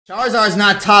Charizard's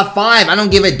not top 5. I don't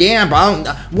give a damn, bro.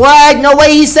 What? No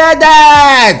way he said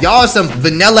that. Y'all are some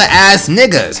vanilla ass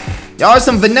niggas. Y'all are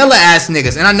some vanilla ass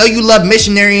niggas. And I know you love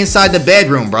Missionary inside the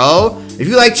bedroom, bro. If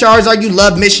you like Charizard, you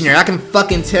love Missionary. I can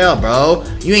fucking tell, bro.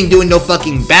 You ain't doing no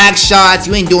fucking back shots.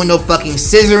 You ain't doing no fucking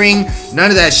scissoring.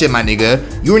 None of that shit, my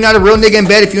nigga. You are not a real nigga in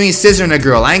bed if you ain't scissoring a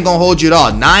girl. I ain't gonna hold you at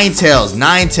all.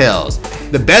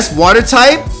 Ninetales. The best water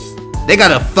type? They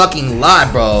got a fucking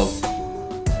lot, bro.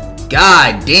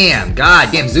 God damn.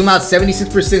 Zoom out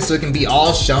 76% so it can be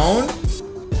all shown.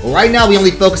 Well, right now we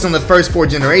only focus on the first 4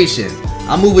 generations.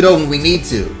 I'll move it over when we need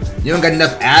to. You don't got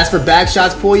enough ass for back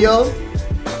shots, Pollo?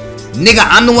 Nigga,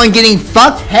 I'm the one getting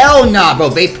fucked? Hell nah, bro.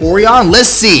 Vaporeon? Let's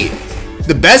see.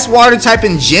 The best water type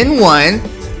in Gen 1. I'm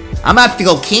gonna have to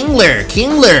go Kingler.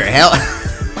 Hell.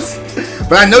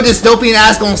 But I know Dystopian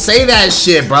ass gonna say that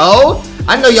shit, bro.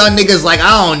 I know y'all niggas like,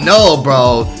 I don't know,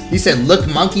 bro. He said, look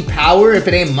monkey power. If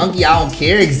it ain't monkey, I don't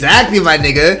care. Exactly, my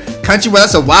nigga. Country, bro,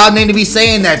 that's a wild name to be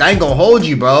saying that. I ain't gonna hold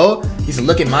you, bro. He said,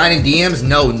 look at mine in DMs.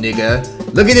 No, nigga.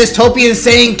 Look at Dystopian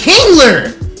saying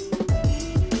Kingler.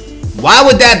 Why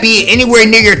would that be anywhere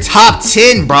near your top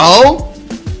 10, bro?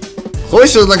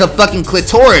 Horse looks like a fucking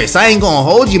clitoris. I ain't gonna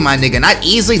hold you, my nigga. And I'd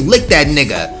easily lick that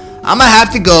nigga. I'm gonna have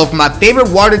to go for my favorite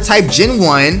water type Gen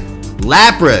 1,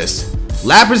 Lapras.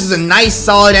 Lapras is a nice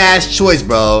solid ass choice,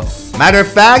 bro. Matter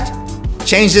of fact,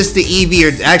 change this to Eevee,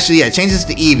 or actually, yeah, change this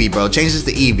to Eevee, bro. Change this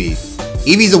to Eevee.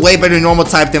 Eevee's a way better normal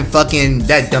type than fucking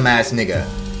that dumbass nigga.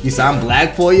 You saw I'm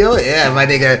black for you? Yeah, my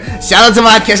nigga. Shout out to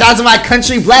my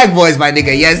country black boys, my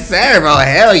nigga. Yes, sir, bro.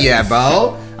 Hell yeah,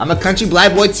 bro. I'm a country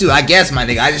black boy too, I guess, my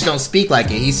nigga. I just don't speak like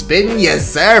it. He's spitting?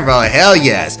 Yes, sir, bro. Hell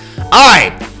yes.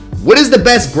 Alright. What is the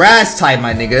best grass type,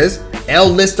 my niggas? L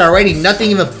list already. Nothing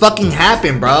even fucking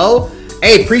happened, bro.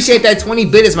 Hey, appreciate that 20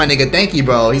 bits, my nigga. Thank you,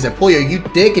 bro. He said, Pollo, you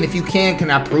thick, and if you can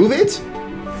I prove it?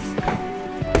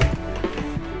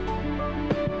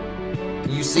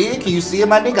 Can you see it? Can you see it,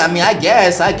 my nigga? I mean, I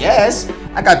guess. I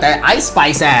got that Ice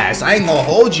Spice ass. I ain't gonna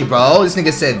hold you, bro. This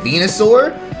nigga said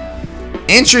Venusaur.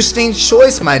 Interesting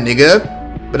choice, my nigga.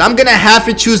 But I'm gonna have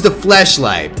to choose the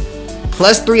Fleshlight.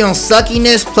 +3 on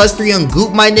suckiness, +3 on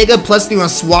goop, my nigga, +3 on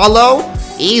swallow.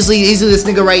 Easily this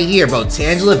nigga right here, bro.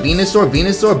 Tangela,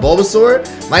 Venusaur, Bulbasaur.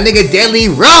 My nigga Deadly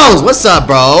Rose. What's up,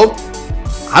 bro?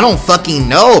 I don't fucking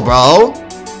know, bro.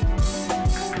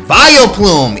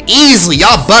 Vileplume. Easily.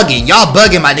 Y'all bugging,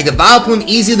 my nigga. Vileplume,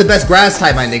 easily the best grass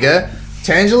type, my nigga.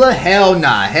 Tangela? Hell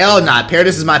nah.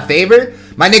 Paradise is my favorite.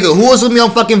 My nigga, who was with me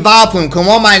on fucking Vileplume? Come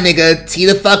on, my nigga. Tee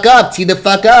the fuck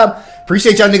up.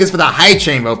 Appreciate y'all niggas for the hype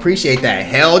train, bro. Appreciate that.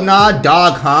 Hell nah,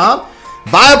 dog, huh?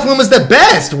 Vileplume is the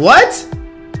best. What?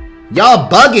 Y'all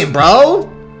bugging, bro.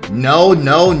 No.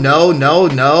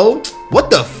 What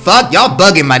the fuck? Y'all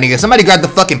bugging, my nigga. Somebody grab the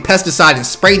fucking pesticide and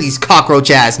spray these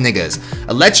cockroach ass niggas.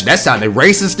 That sounded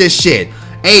racist as shit.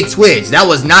 Hey, Twitch, that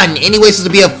was not in any way supposed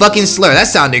to be a fucking slur. That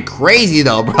sounded crazy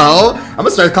though, bro. I'm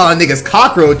gonna start calling niggas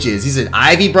cockroaches. He said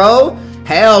Ivy, bro?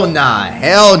 Hell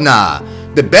nah.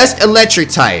 The best electric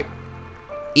type.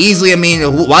 Easily, I mean,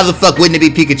 why the fuck wouldn't it be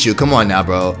Pikachu? Come on now,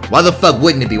 bro. Why the fuck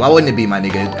wouldn't it be? Why wouldn't it be, my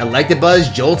nigga?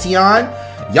 Electabuzz, Jolteon?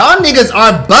 Y'all niggas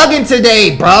are bugging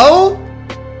today, bro.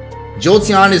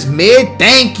 Jolteon is mid.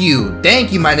 Thank you,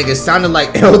 my nigga. Sounded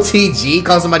like LTG.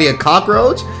 Call somebody a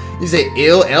cockroach. You say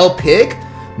ill L pick.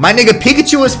 My nigga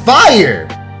Pikachu is fire.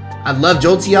 I love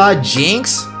Jolteon.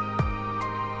 Jinx.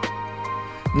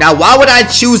 Now, why would I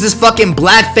choose this fucking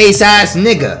blackface ass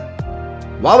nigga?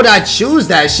 Why would I choose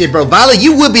that shit, bro? Violet,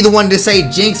 you would be the one to say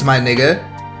Jinx, my nigga.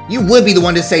 You would be the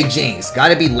one to say Jinx.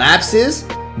 Gotta be Lapses,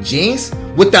 Jinx,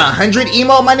 with the 100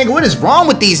 emote, my nigga. What is wrong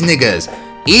with these niggas?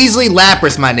 Easily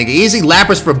Lapras, my nigga. Easily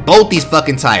Lapras for both these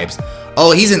fucking types.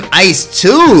 Oh, he's an Ice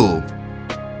too.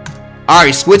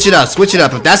 Alright, switch it up.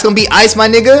 If that's gonna be Ice, my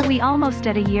nigga. We almost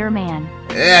at a year, man.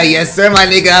 Yeah, yes sir, my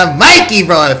nigga. Mikey,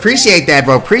 bro. Appreciate that,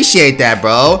 bro.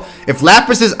 If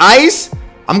Lapras is Ice,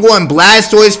 I'm going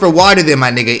Blastoise for water then, my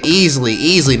nigga. Easily.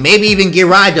 Maybe even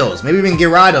Gyarados,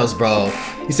 bro.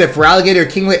 He said for Alligator or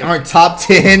Kinglet aren't top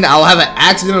 10. I'll have an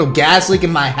accidental gas leak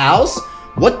in my house.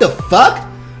 What the fuck?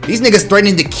 These niggas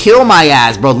threatening to kill my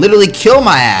ass, bro. Literally kill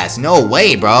my ass. No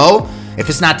way, bro. If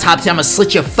it's not top 10, I'm gonna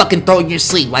slit your fucking throat in your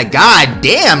sleep. Like, god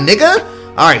damn, nigga.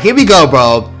 Alright, here we go,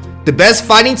 bro. The best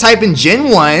fighting type in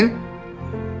Gen 1.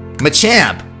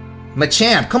 Machamp.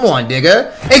 Come on,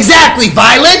 nigga. Exactly,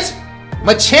 Violet.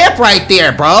 Machamp right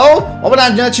there, bro. Why would I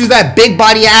not choose that big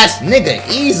body ass nigga?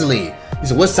 Easily. He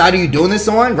said, what side are you doing this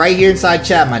on? Right here inside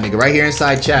chat, my nigga. Right here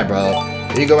inside chat, bro.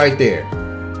 There you go right there.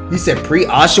 He said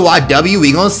pre-Oshawott W.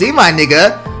 We gonna see, my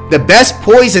nigga. The best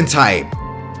poison type.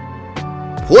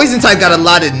 Poison type got a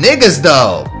lot of niggas,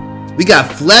 though. We got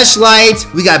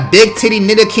Fleshlight. We got Big Titty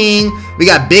Nidoking. We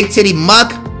got Big Titty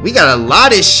Muck. We got a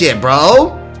lot of shit,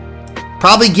 bro.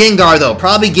 Probably Gengar, though.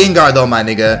 Probably Gengar, though, my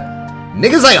nigga.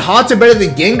 Niggas like Haunter better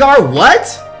than Gengar? What?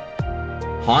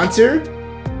 Haunter?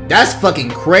 That's fucking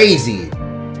crazy.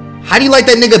 How do you like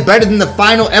that nigga better than the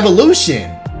final evolution?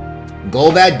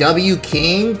 Golbat, W,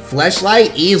 King,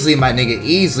 Fleshlight? Easily, my nigga.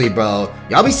 Easily, bro.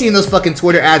 Y'all be seeing those fucking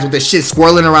Twitter ads with the shit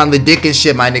swirling around the dick and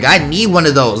shit, my nigga. I need one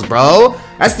of those, bro.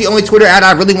 That's the only Twitter ad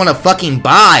I really want to fucking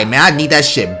buy, man. I need that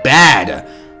shit bad.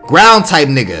 Ground type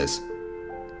niggas.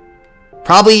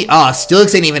 Probably,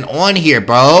 Steelix ain't even on here,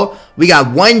 bro. We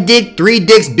got 1 dick, 3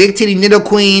 dicks, Big Titty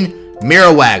Nidoqueen,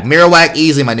 Marowak. Marowak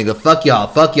easily, my nigga. Fuck y'all,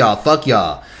 fuck y'all, fuck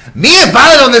y'all. Me and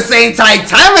Violet on the same time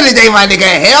of the day, my nigga.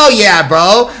 Hell yeah,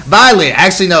 bro. Violet.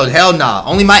 Actually, no. Hell nah.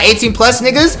 Only my 18 plus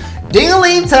niggas.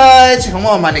 Ding-a-ling touch. Come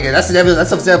on, my nigga.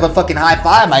 That's upset of a fucking high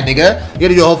five, my nigga. You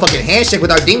gotta do a whole fucking handshake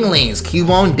with our ding-a-lings.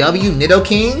 Cubone, W,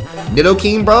 Nidoking.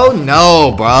 Nidoking, bro.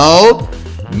 No, bro.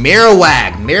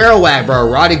 Marowak. Marowak, bro.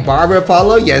 Erotic Barber,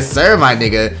 Apollo. Yes, sir, my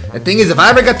nigga. The thing is, if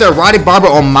I ever got the Erotic Barber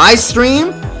on my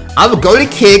stream, I would go to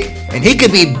Kick, and he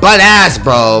could be butt-ass,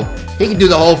 bro. He can do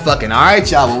the whole fucking, alright,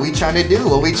 y'all, what we trying to do?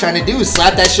 What we trying to do?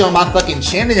 Slap that shit on my fucking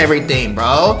chin and everything,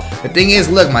 bro. The thing is,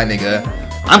 look, my nigga,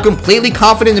 I'm completely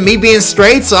confident in me being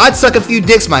straight, so I'd suck a few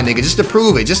dicks, my nigga, just to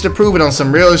prove it on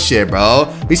some real shit,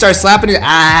 bro. We start slapping it,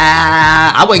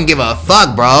 I wouldn't give a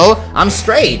fuck, bro. I'm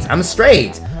straight.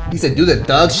 He said, do the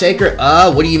Thug Shaker?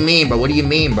 What do you mean, bro? What do you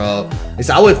mean, bro? He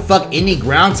said, I would fuck any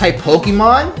ground type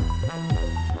Pokemon?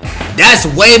 That's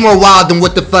way more wild than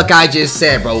what the fuck I just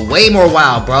said, bro. Way more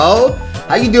wild, bro.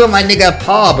 How you doing, my nigga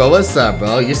Paul, bro? What's up,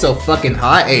 bro? You're so fucking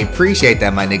hot. Hey, appreciate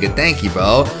that, my nigga. Thank you,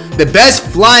 bro. The best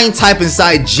flying type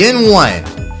inside Gen 1.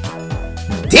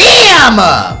 Damn!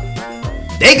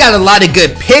 They got a lot of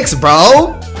good picks,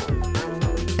 bro.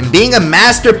 And being a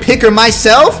master picker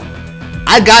myself,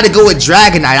 I gotta go with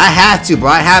Dragonite. I have to,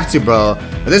 bro.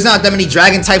 But there's not that many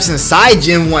dragon types inside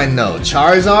Gen 1, though.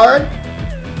 Charizard?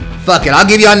 Fuck it, I'll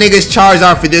give y'all niggas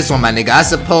Charizard for this one, my nigga. I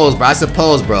suppose,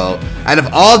 bro. Out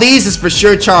of all these, it's for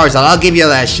sure Charizard. I'll give y'all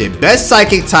that shit. Best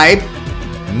psychic type,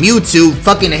 Mewtwo,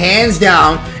 fucking hands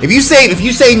down. If you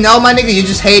say no, my nigga, you're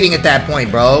just hating at that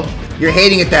point, bro. You're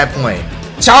hating at that point.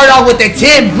 Charizard with the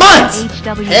 10 months!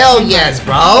 Hell yes,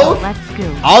 bro.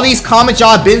 All these comments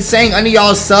y'all been saying under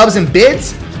y'all subs and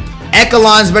bits,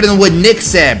 Echelon's better than what Nick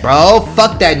said, bro.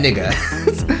 Fuck that nigga.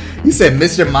 You said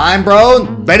Mr. Mime, bro?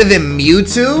 Better than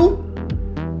Mewtwo?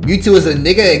 Mewtwo is a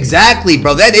nigga? Exactly,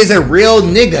 bro. That is a real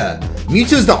nigga.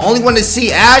 Mewtwo's the only one to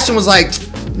see Ash and was like,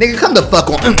 nigga, come the fuck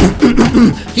on.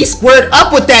 He squared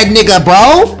up with that nigga,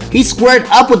 bro. He squared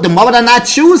up with him. Why would I not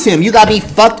choose him? You gotta be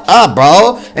fucked up,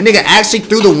 bro. That nigga actually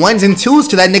threw the 1s and 2s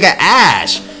to that nigga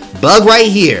Ash. Bug right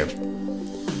here.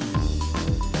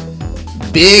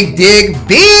 Big Dig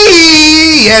B!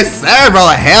 Yes, sir, bro.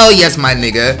 Hell yes, my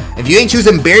nigga. If you ain't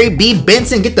choosing Barry B.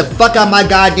 Benson, get the fuck out my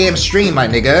goddamn stream, my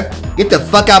nigga. Get the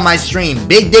fuck out my stream.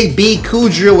 Big Dig B,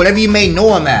 Kudril, whatever you may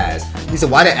know him as. He said,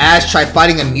 why did Ash try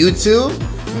fighting a Mewtwo?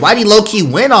 Why'd he low-key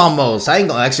win almost? I ain't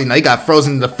gonna actually, no, he got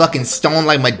frozen in the fucking stone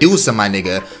like Medusa, my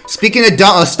nigga. Speaking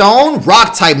of stone,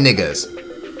 rock type niggas.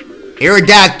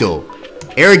 Aerodactyl.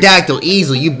 Aerodactyl,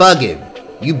 easily. You bugging.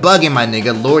 You bugging, my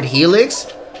nigga. Lord Helix.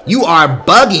 You are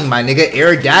bugging, my nigga.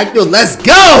 Aerodactyl, let's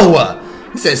go!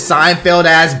 He said Seinfeld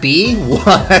ass B? What?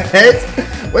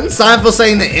 Wasn't Seinfeld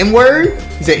saying the M-word?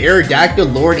 He said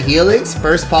Aerodactyl, Lord Helix,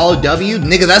 first Paulo W.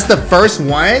 Nigga, that's the first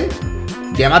one?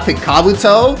 Damn, I picked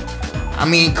Kabuto? I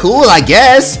mean, cool, I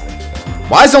guess.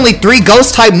 Why is only 3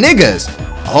 ghost type niggas?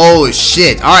 Oh,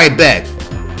 shit. Alright, bet.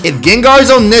 If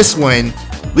Gengar's on this one,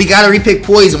 we gotta repick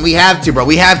Poison. We have to, bro.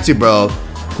 We have to, bro.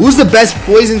 Who's the best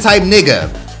Poison type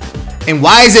nigga? And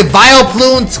why is it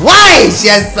Vileplume twice?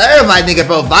 Yes, sir, my nigga,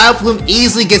 bro. Vileplume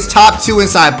easily gets top 2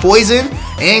 inside Poison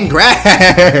and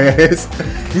Grass.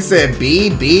 He said B,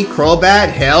 Crobat.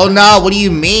 Hell no. What do you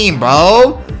mean,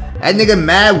 bro? That nigga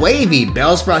mad wavy.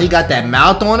 Bellsprout, he got that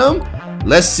mouth on him.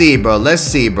 Let's see, bro. Let's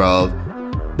see, bro.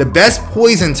 The best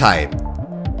Poison type.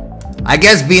 I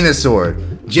guess Venusaur.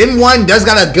 Gen 1 does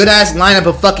got a good-ass lineup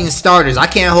of fucking starters. I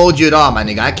can't hold you at all, my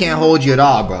nigga. I can't hold you at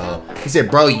all, bro. He said,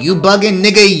 bro, you bugging?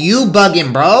 Nigga, you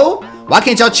bugging, bro. Why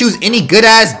can't y'all choose any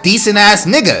good-ass, decent-ass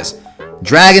niggas?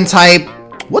 Dragon type.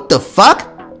 What the fuck?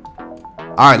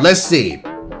 Alright, let's see.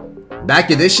 Back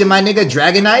to this shit, my nigga.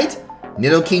 Dragonite?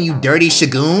 Nidoking, you dirty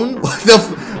shagoon?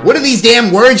 What are these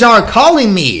damn words y'all are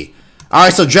calling me?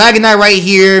 Alright, so Dragonite right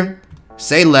here.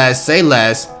 Say less, say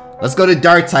less. Let's go to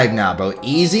Dark type now, bro.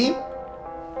 Easy.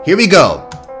 Here we go.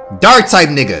 Dark type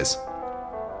niggas.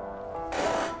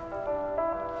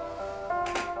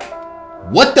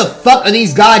 What the fuck are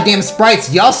these goddamn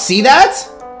sprites? Y'all see that?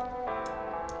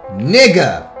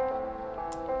 Nigga.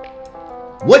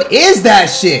 What is that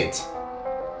shit?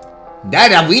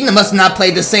 We must not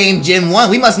play the same Gen 1.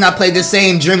 We must not play the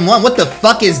same Gen 1. What the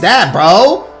fuck is that,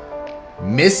 bro?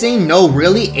 Missing? No,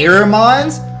 really? Error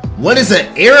mines? What is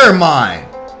an error mine?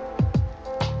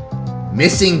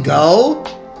 Missing go?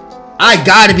 I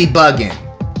gotta be bugging.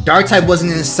 Dark type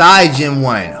wasn't inside Gen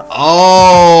 1.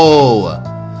 Oh,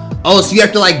 so you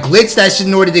have to like glitch that shit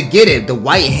in order to get it. The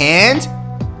white hand?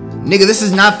 Nigga, this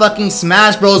is not fucking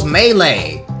Smash Bros.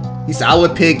 Melee. He said I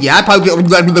would pick, yeah, I probably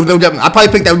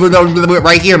pick that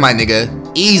right here, my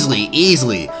nigga. Easily.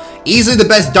 Easily the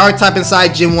best dark type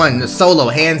inside Gen 1. The solo,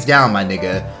 hands down, my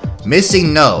nigga.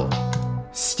 Missing, no.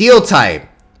 Steel type.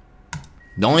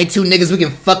 The only two niggas we can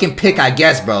fucking pick, I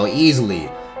guess, bro. Easily.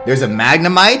 There's a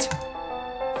Magnemite.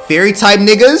 Fairy type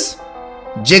niggas.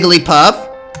 Jigglypuff.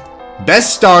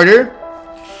 Best starter.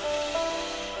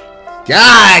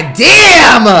 God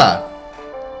damn!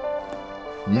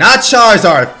 Not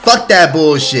Charizard. Fuck that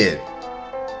bullshit.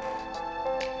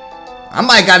 I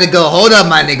might gotta go. Hold up,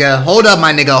 my nigga. Hold up,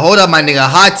 my nigga. Hold up, my nigga.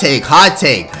 Hot take. Hot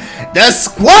take. The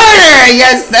Squirtle!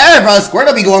 Yes, sir, bro.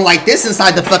 Squirtle be going like this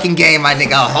inside the fucking game, my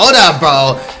nigga. Hold up,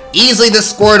 bro. Easily the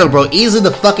Squirtle, bro. Easily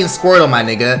the fucking Squirtle, my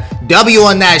nigga. W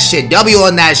on that shit. W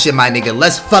on that shit, my nigga.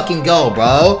 Let's fucking go,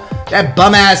 bro. That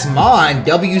bum-ass Mon.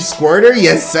 W Squirtle?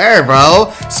 Yes, sir,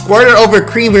 bro. Squirtle over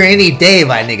Creamer any day,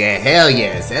 my nigga. Hell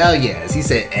yes. Hell yes. He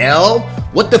said L?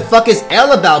 What the fuck is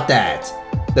L about that?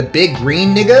 The big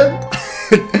green nigga?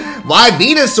 Why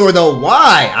Venusaur, though?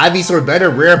 Why? Ivysaur better.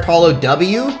 Rare Apollo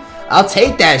W? I'll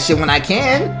take that shit when I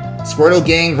can. Squirtle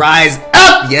gang, rise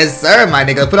up! Yes, sir, my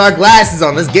nigga. Put our glasses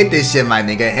on. Let's get this shit, my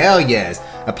nigga. Hell yes.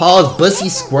 Apollo's bussy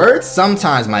squirts?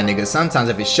 Sometimes, my nigga. Sometimes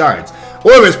if it's shards.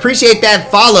 Orbis, appreciate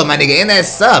that follow, my nigga. And that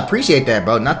sub. Appreciate that,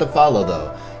 bro. Not the follow,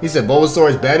 though. He said Bulbasaur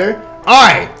is better.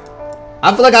 Alright.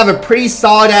 I feel like I have a pretty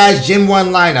solid-ass Gen 1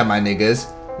 lineup, my niggas.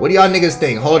 What do y'all niggas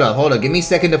think? Hold up, hold up. Give me a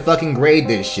second to fucking grade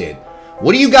this shit.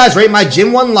 What do you guys rate my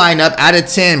Gen 1 lineup out of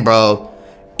 10, bro?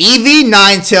 Eevee,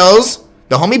 Ninetales,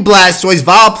 the homie Blastoise,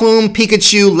 Vileplume,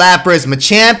 Pikachu, Lapras,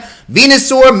 Machamp,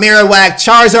 Venusaur, Marowak,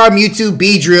 Charizard, Mewtwo,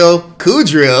 Beedrill,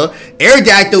 Koodrill,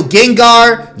 Aerodactyl,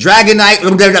 Gengar, Dragonite,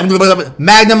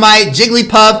 Magnemite,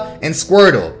 Jigglypuff, and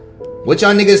Squirtle. What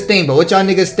y'all niggas think, bro? What y'all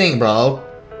niggas think, bro?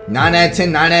 9 out of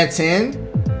 10, 9 out of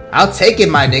 10? I'll take it,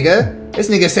 my nigga. This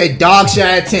nigga said dog shit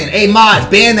out of 10. Hey, Mods,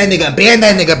 ban that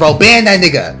nigga, bro. Ban that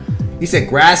nigga. He said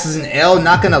grass is an L,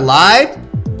 not gonna lie.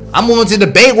 I'm willing to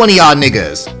debate one of y'all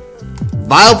niggas.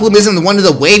 Vileplume isn't one of the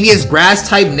waviest grass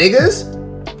type niggas?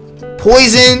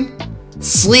 Poison,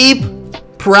 sleep,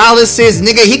 paralysis,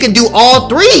 nigga, he can do all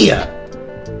three.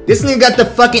 This nigga got the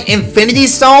fucking infinity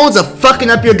stones of fucking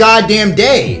up your goddamn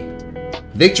day.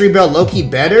 Victory Bell low-key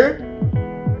better?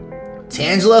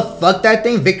 Tangela, fuck that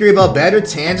thing. Victory Bell better?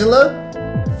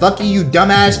 Tangela? Fuck you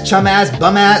dumbass, chum-ass,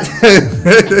 bum-ass.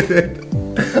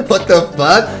 What the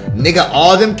fuck? Nigga,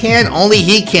 all of them can? Only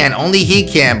he can. Only he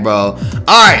can, bro.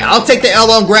 Alright, I'll take the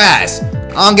L on grass.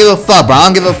 I don't give a fuck, bro. I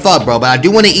don't give a fuck, bro. But I do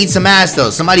want to eat some ass, though.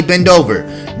 Somebody bend over.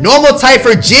 Normal type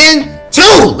for Gen 2.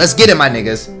 Let's get it, my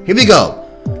niggas. Here we go.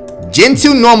 Gen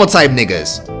 2 normal type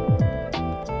niggas.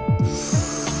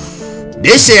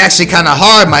 This shit actually kind of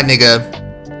hard, my nigga.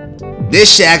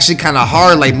 This shit actually kind of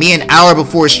hard. Like me an hour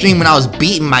before stream when I was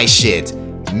beating my shit.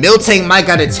 Miltank might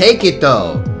gotta take it,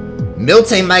 though.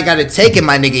 Miltank might gotta take it,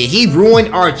 my nigga. He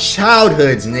ruined our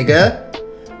childhoods, nigga.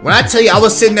 When I tell you I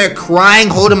was sitting there crying,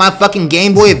 holding my fucking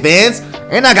Game Boy Advance,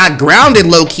 and I got grounded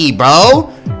low-key,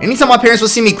 bro. Anytime my parents would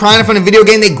see me crying in front of a video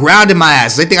game, they grounded my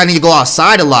ass. They think I need to go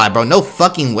outside a lot, bro. No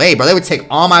fucking way, bro. They would take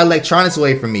all my electronics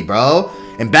away from me, bro.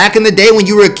 And back in the day when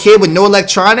you were a kid with no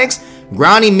electronics,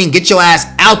 grounding mean get your ass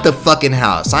out the fucking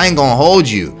house. I ain't gonna hold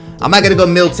you. I'm not gonna go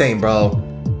Miltank, bro.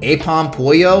 Apom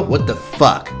Pollo? What the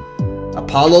fuck?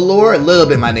 Apollo lore? A little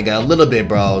bit, my nigga. A little bit,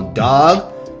 bro.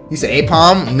 Dog? You said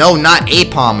Apom? No, not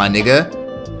Apom, my nigga.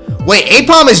 Wait,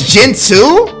 Apom is Gen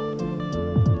 2?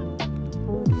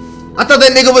 I thought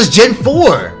that nigga was Gen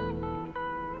 4.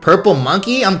 Purple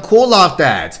Monkey? I'm cool off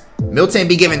that. Miltank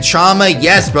be giving trauma?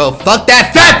 Yes, bro. Fuck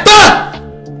that fat fuck!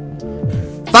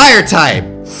 Fire type.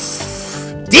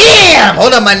 Damn!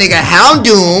 Hold up, my nigga.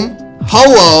 Houndoom.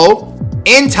 Ho-Oh.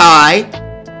 Entei.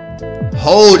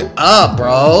 Hold up,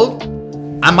 bro.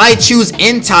 I might choose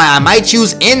Entei. I might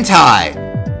choose Entei.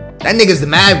 That nigga's the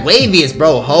mad waviest,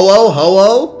 bro. Ho-Oh,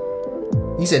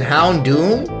 Ho-Oh. He said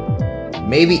Houndoom.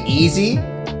 Maybe Easy.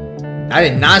 I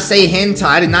did not say Hentai.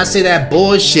 I did not say that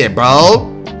bullshit, bro.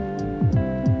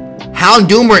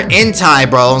 Houndoom or Entei,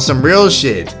 bro. On some real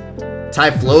shit.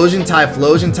 Typhlosion,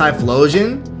 Typhlosion,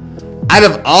 Typhlosion. Out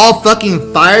of all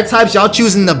fucking fire types, y'all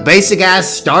choosing the basic ass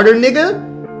starter,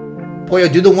 nigga?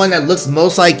 Poyo, do the one that looks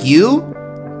most like you?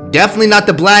 Definitely not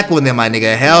the black one then, my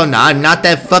nigga. Hell nah, not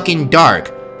that fucking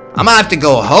dark. I'm gonna have to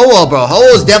go Ho-Oh, bro.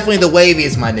 Ho-Oh's definitely the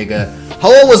waviest, my nigga.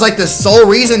 Ho-Oh was like the sole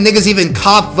reason niggas even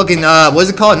cop fucking, what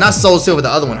is it called? Not Soul Silver, the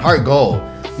other one, Heart Gold.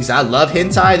 He said, I love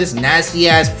hentai, this nasty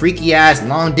ass, freaky ass,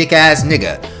 long dick ass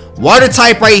nigga. Water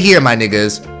type right here, my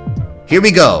niggas. Here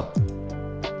we go.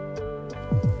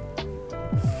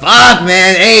 Fuck,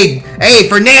 man. Hey,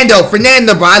 Fernando,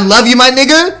 bro. I love you, my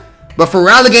nigga. But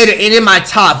Feraligatr ain't in my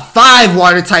top 5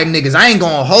 water type niggas. I ain't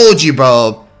gonna hold you,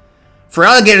 bro.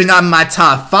 Feraligatr not in my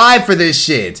top 5 for this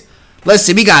shit. Let's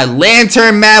see. We got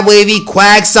Lantern, Mad Wavy,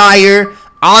 Quagsire,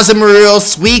 Azumarill,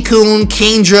 Suicune,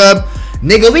 Kingdra.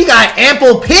 Nigga, we got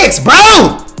ample picks,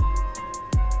 bro.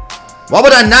 Why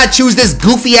would I not choose this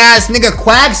goofy ass nigga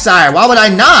Quagsire? Why would I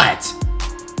not?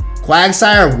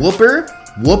 Quagsire,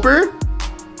 Whooper.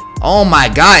 Oh my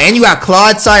god, and you got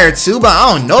Clodsire too, but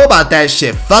I don't know about that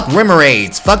shit. Fuck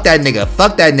Remoraid's. Fuck that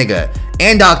nigga.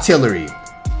 And Octillery.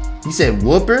 He said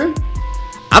Whooper?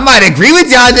 I might agree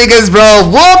with y'all niggas, bro.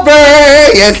 Whooper!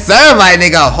 Yes, sir, my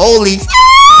nigga. Holy shit!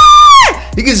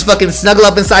 You can just fucking snuggle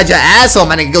up inside your asshole,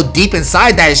 my nigga. Go deep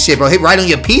inside that shit, bro. Hit right on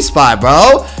your P-spot,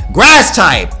 bro. Grass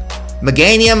type.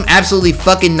 Meganium? Absolutely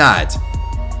fucking not.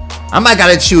 I might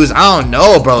gotta choose, I don't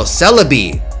know, bro.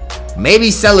 Celebi.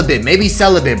 Maybe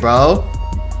celibate, bro.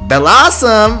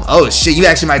 Bellossom. Oh shit, you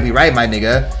actually might be right, my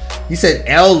nigga. You said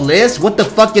L-list? What the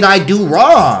fuck did I do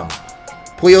wrong?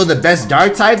 Puyo the best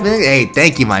dark type? Hey,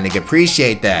 thank you, my nigga.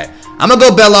 Appreciate that. I'm gonna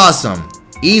go Bellossom.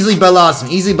 Easily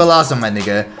Bellossom, my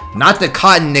nigga. Not the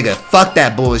cotton nigga. Fuck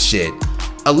that bullshit.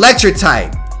 Electric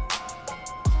type.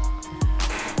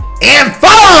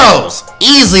 Ampharos!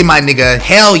 Easily, my nigga.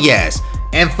 Hell yes.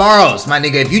 Ampharos, my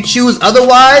nigga. If you choose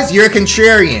otherwise, you're a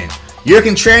contrarian. You're a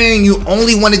contrarian. You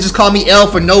only want to just call me L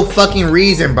for no fucking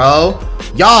reason, bro.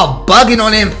 Y'all bugging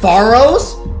on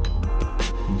Ampharos?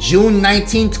 June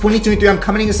 19, 2023. I'm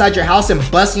coming inside your house and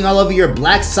busting all over your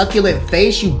black succulent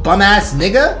face, you bum ass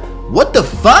nigga. What the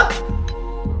fuck?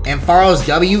 Ampharos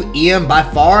W, EM by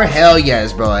far? Hell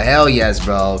yes, bro. Hell yes,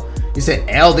 bro. You said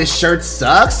L, this shirt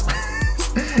sucks?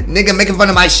 Nigga making fun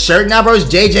of my shirt now, bro. It's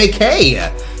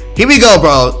JJK. Here we go,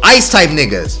 bro. Ice type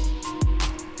niggas.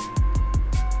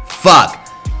 Fuck.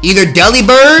 Either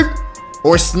Delibird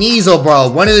or Sneasel, bro.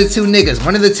 One of the two niggas,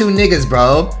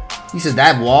 bro. He said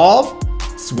that wall.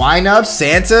 Swine up,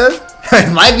 Santa.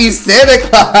 It might be Santa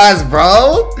Claus,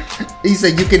 bro. He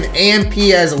said you can AMP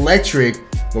as electric,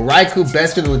 but Raikou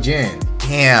best for the legend.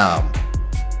 Damn.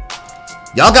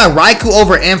 Y'all got Raikou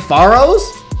over Ampharos?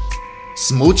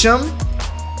 Smooch him?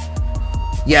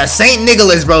 Yeah, Saint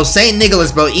Nicholas, bro.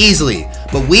 Easily.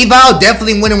 But Weavile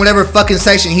definitely winning whatever fucking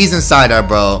section he's inside of,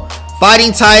 bro.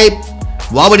 Fighting type.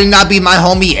 Why would it not be my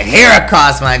homie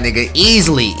Heracross, my nigga?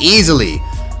 Easily.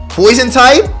 Poison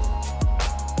type.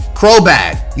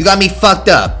 Crobat. You got me fucked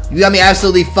up. You got me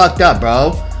absolutely fucked up,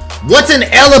 bro. What's an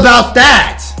L about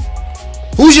that?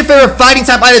 Who's your favorite fighting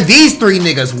type out of these three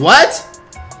niggas? What?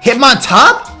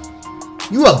 Hitmontop?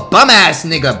 You a bum ass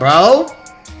nigga, bro.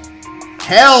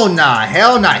 Hell nah.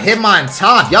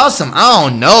 Hitmontop. Y'all some, I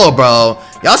don't know, bro.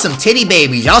 Y'all some titty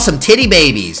babies.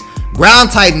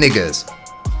 Ground type niggas.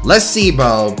 Let's see,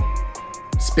 bro.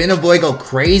 Spinavoid go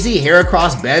crazy.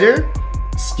 Heracross better.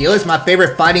 Skill is my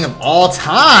favorite fighting of all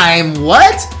time.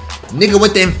 What? Nigga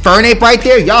with the Infernape right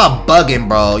there? Y'all bugging,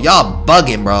 bro.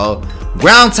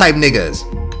 Ground type niggas.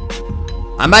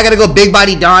 I might gotta go Big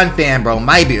Body Don fan, bro.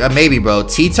 Maybe, bro.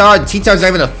 T-Tar's not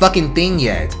even a fucking thing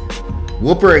yet.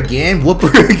 Whooper again.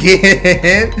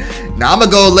 Now I'm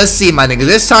gonna go, let's see, my nigga.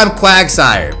 This time,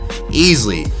 Quagsire.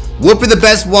 Easily. Whooper the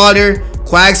best water.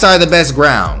 Quagsire the best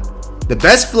ground. The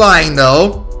best flying,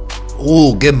 though.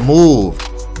 Ooh, good move.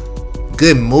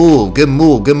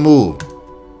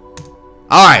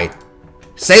 Alright.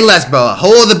 Say less, bro.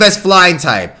 Ho the best flying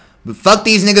type. But fuck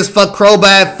these niggas. Fuck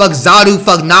Crobat. Fuck Zadu.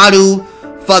 Fuck Nadu.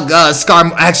 Fuck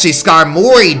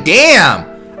Skarmory. Damn.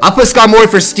 I'll put Skarmory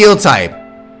for steel type.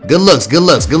 Good looks.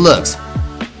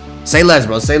 Say less,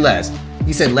 bro.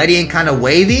 You said Letty ain't kind of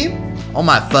wavy? Oh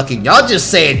my fucking, y'all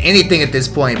just saying anything at this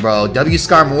point, bro. W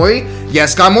Skarmory? Yeah,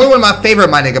 Skarmory one of my favorite,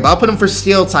 my nigga, but I'll put him for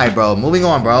steel type, bro. Moving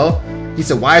on, bro. He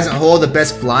said, why isn't Ho the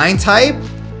best flying type?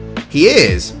 He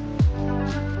is.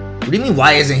 What do you mean,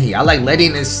 why isn't he? I like Letty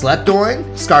and slept on.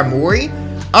 Skarmory?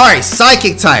 Alright,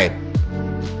 psychic type.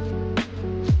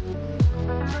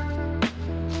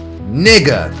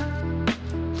 Nigga.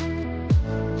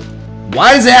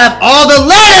 Why does it have all the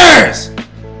letters?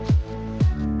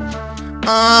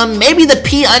 Maybe the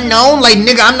P unknown? Like,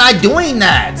 nigga, I'm not doing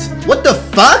that. What the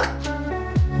fuck?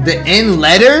 The N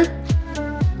letter?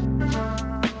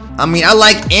 I mean, I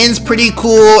like N's pretty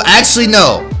cool. Actually,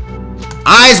 no.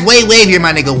 I's way wavier,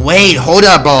 my nigga. Wait, hold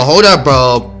up, bro. Hold up,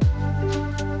 bro.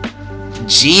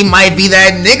 G might be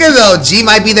that nigga, though. G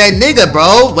might be that nigga,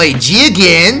 bro. Wait, G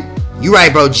again. You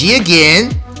right, bro. G again.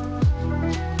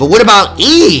 But what about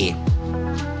E?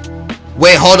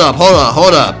 Wait, hold up, hold up,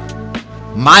 hold up.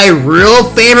 My real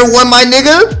favorite one, my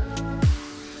nigga?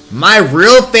 My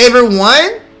real favorite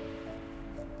one?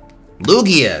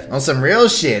 Lugia. On some real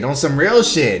shit. On some real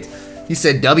shit. He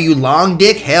said W long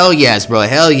dick? Hell yes, bro.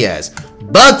 Hell yes.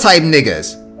 Bug type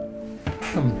niggas.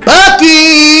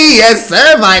 Bucky! Yes,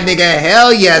 sir, my nigga.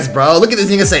 Hell yes, bro. Look at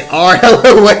this nigga say R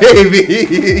hella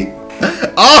wavy.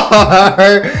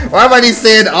 R. Why am I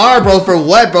saying R, bro? For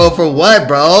what, bro? For what,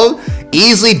 bro?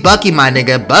 Easily Bucky, my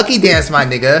nigga. Bucky dance, my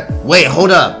nigga. Wait,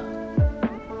 hold up.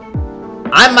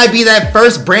 I might be that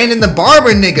first Brandon the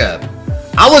Barber nigga.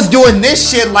 I was doing this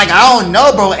shit like, I don't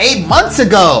know, bro, 8 months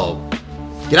ago.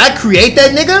 Did I create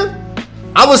that nigga?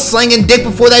 I was slinging dick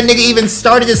before that nigga even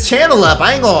started his channel up.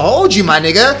 I ain't gonna hold you, my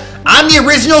nigga. I'm the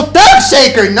original Thug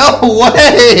Shaker. No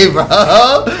way,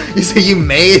 bro. You say you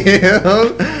made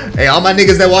him? Hey, all my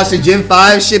niggas that watch the Gen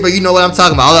 5 shit, but you know what I'm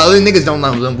talking about. All the other niggas don't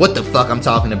know what the fuck I'm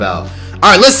talking about.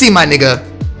 Alright, let's see, my nigga.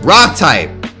 Rock type.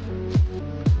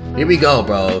 Here we go,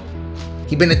 bro.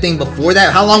 He been a thing before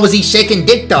that? How long was he shaking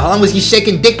dick, though? How long was he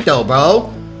shaking dick, though, bro?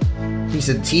 He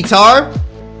said T-Tar?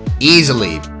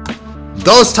 Easily.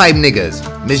 Ghost type niggas.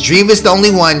 Miss Dreavis the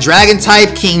only one. Dragon type,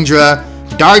 Kingdra.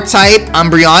 Dark type,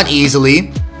 Umbreon,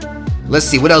 easily. Let's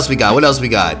see, what else we got? What else we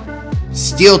got?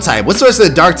 Steel type. What's the rest of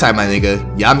the dark type, my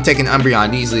nigga? Yeah, I'm taking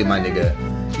Umbreon easily, my nigga.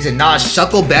 He said, nah,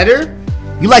 Shuckle better?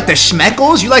 You like the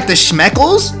Schmeckles? You like the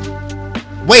Schmeckles?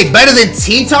 Wait, better than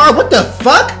T-Tar? What the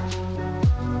fuck?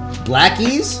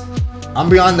 Blackies?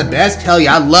 Umbreon the best? Hell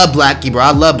yeah, I love Blackie, bro.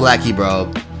 I love Blackie,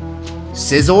 bro.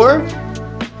 Scizor?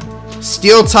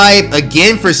 Steel type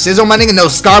again for Scizor, my nigga. No,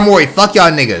 Skarmory. Fuck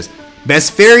y'all niggas.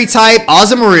 Best fairy type,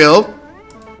 Azumarill.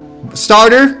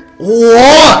 Starter.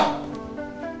 Whoa!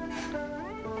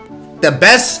 The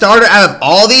best starter out of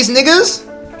all these niggas?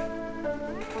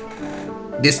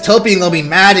 Dystopian gonna be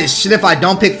mad as shit if I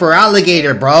don't pick for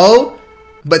Alligator, bro.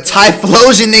 But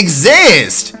Typhlosion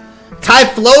exists.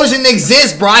 Typhlosion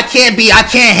exists, bro. I can't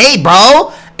hate,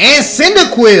 bro. And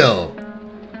Cyndaquil.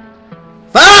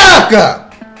 Fuck!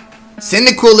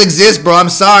 Cyndaquil exists, bro. I'm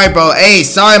sorry, bro. Hey,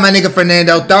 sorry, my nigga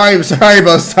Fernando. Sorry,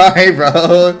 bro. Sorry,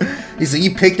 bro. He said,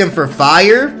 you picked him for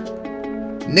fire?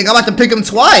 Nigga, I'm about to pick him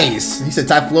twice. He said,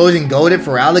 Typhlosion goaded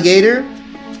for Alligator?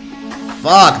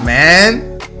 Fuck,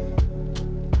 man.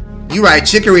 You right,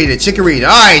 Chikorita.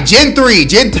 Alright, Gen 3.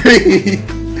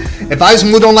 If I just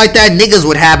moved on like that, niggas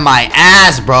would have my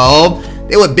ass, bro.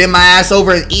 They would bend my ass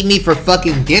over and eat me for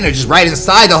fucking dinner. Just right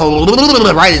inside the whole...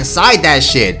 Right inside that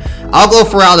shit. I'll go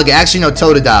for Alligator. Actually, no,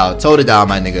 Totodile. Totodile,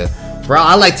 my nigga. Bro,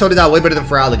 I like Totodile way better than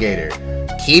for Alligator.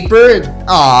 Keeper?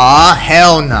 Aw,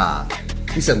 hell nah.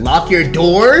 He said, lock your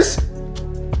doors?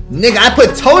 Nigga, I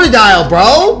put Totodile,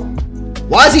 bro.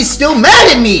 Why is he still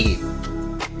mad at me?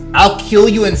 I'll kill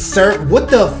you and serve... What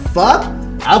the fuck?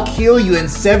 I'll kill you and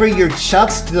sever your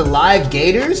chucks to the live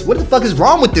gators? What the fuck is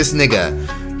wrong with this nigga?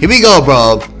 Here we go,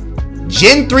 bro.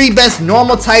 Gen 3 best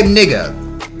normal type nigga.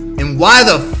 And why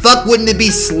the fuck wouldn't it be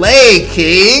Slay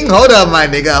King? Hold up, my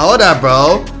nigga. Hold up,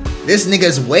 bro. This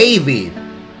nigga's wavy.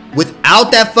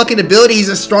 Without that fucking ability, he's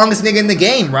the strongest nigga in the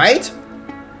game, right?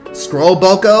 Scroll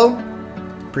Boko.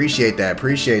 Appreciate that.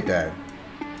 Appreciate that.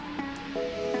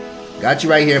 Got you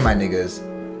right here, my niggas.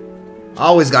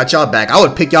 Always got y'all back. I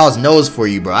would pick y'all's nose for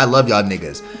you, bro. I love y'all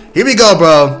niggas. Here we go,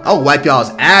 bro. I would wipe y'all's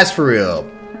ass for real.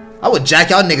 I would jack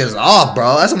y'all niggas off,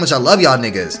 bro. That's how much I love y'all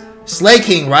niggas. Slay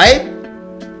King, right?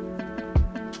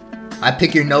 I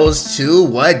pick your nose too?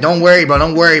 What? Don't worry, bro.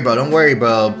 Don't worry, bro. Don't worry,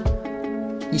 bro.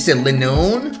 You said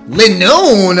Linoon?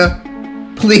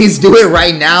 Linoon? Please do it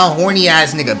right now. Horny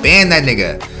ass nigga. Ban that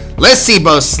nigga. Let's see,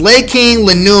 bro. Slay King,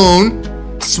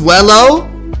 Linoon, Swellow,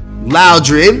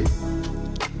 Loudred.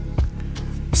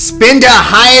 Spinda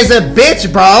high as a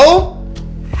bitch, bro.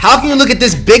 How can you look at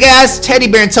this big ass teddy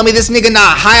bear and tell me this nigga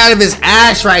not high out of his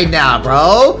ass right now,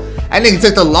 bro? That nigga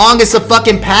took the longest of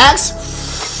fucking packs.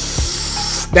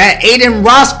 That Aiden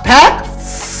Ross pack.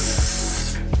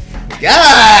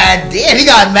 God damn, he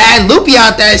got mad loopy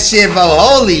out that shit, bro.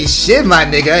 Holy shit, my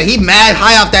nigga. He mad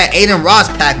high off that Aiden Ross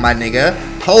pack, my nigga.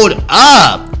 Hold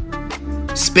up.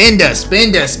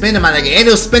 Spinda, my nigga. Ain't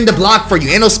no spin the block for you.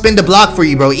 Ain't no spin the block for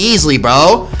you, bro. Easily,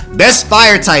 bro. Best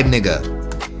fire type nigga.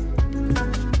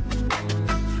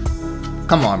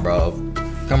 Come on, bro.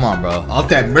 Come on, bro. Off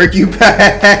that Mercu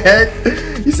pack.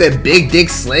 You said Big Dick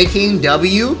Slay King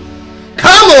W?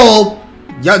 Come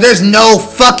on! Yo, there's no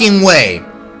fucking way.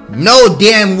 No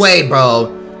damn way,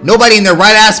 bro. Nobody in their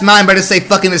right ass mind better say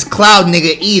fucking this Cloud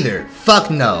nigga either.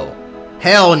 Fuck no.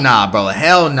 Hell nah, bro.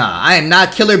 Hell nah. I am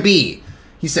not Killer B.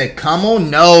 He said, come on.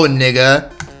 No,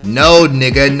 nigga. No,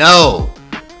 nigga. No.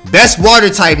 Best water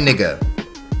type nigga.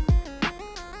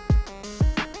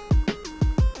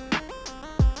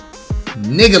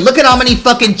 Nigga, look at how many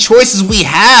fucking choices we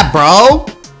have, bro.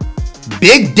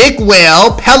 Big Dick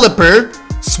Whale, Pelipper,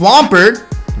 Swampert,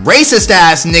 racist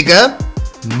ass nigga,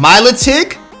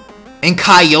 Milotic, and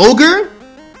Kyogre,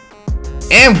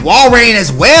 and Walrein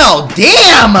as well.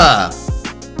 Damn!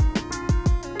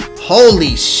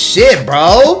 Holy shit,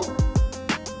 bro.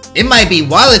 It might be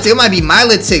Milotic, it might be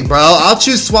Milotic, bro. I'll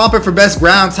choose Swampert for best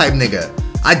ground type nigga.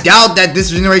 I doubt that this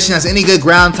generation has any good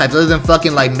ground types other than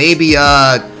fucking like maybe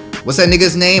what's that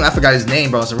nigga's name? I forgot his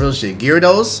name, bro. Some real shit.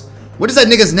 Gyarados? What is that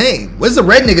nigga's name? What is the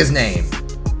red nigga's name?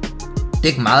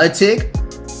 Dick Milotic?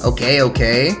 Okay,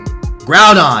 okay.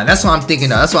 Groudon. That's what I'm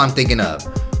thinking of. That's what I'm thinking of.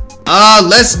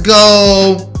 Let's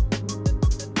go.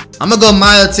 I'm gonna go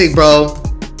Milotic, bro.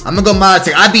 I'm gonna go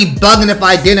Milotic. I'd be bugging if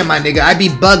I didn't, my nigga. I'd be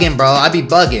bugging, bro. I'd be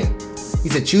bugging. He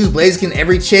said, choose Blaziken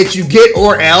every chance you get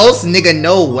or else. Nigga,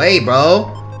 no way, bro.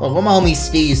 Oh, what my homie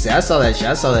Steve said. I saw that shit.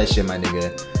 I saw that shit, my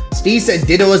nigga. Steve said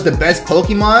Ditto is the best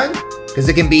Pokemon because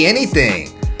it can be anything.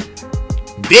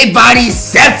 Big body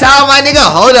Sceptile, my nigga.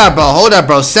 Hold up, bro. Hold up,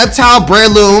 bro. Sceptile,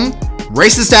 Breloom,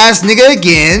 racist ass nigga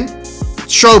again.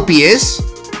 Tropius.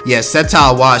 Yeah,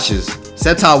 Sceptile washes.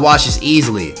 Sceptile washes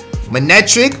easily.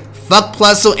 Manectric, fuck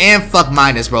Plusle and fuck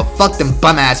Minus, bro. Fuck them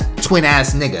bum ass twin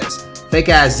ass niggas. Fake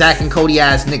ass Zach and Cody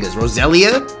ass niggas.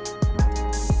 Roselia?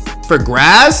 For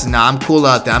grass? Nah, I'm cool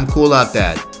off that. I'm cool off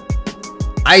that.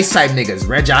 Ice type niggas.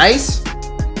 Regice?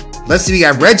 Let's see, we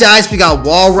got Regice, we got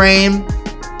Walrein.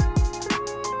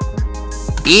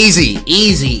 Easy,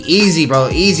 easy, easy, bro.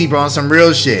 Easy, bro, on some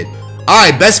real shit.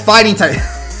 Alright, best fighting type.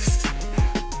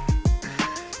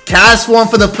 Castform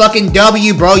for the fucking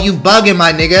W, bro. You bugging,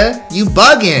 my nigga. You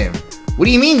bugging. What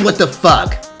do you mean, what the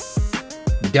fuck?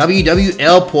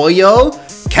 WWL Pollo?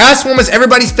 Castform is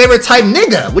everybody's favorite type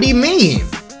nigga. What do you mean?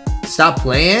 Stop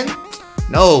playing?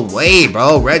 No way,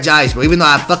 bro. Regice, bro. Even though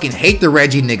I fucking hate the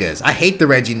Reggie niggas. I hate the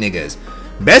Reggie niggas.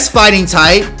 Best fighting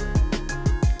type.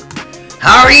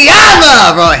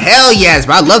 Hariyama, bro. Hell yes,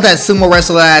 bro. I love that sumo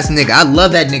wrestler ass nigga. I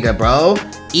love that nigga, bro.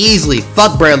 Easily.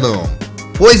 Fuck Breloom.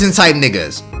 Poison type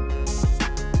niggas.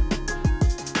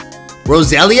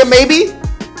 Roselia, maybe?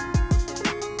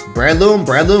 Breloom,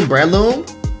 Breloom, Breloom.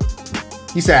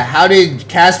 He said, how did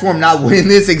Castform not win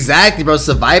this? Exactly, bro.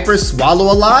 Seviper,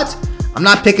 Swallow a lot? I'm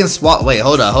not picking Swallow. Wait,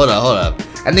 hold up, hold up, hold up.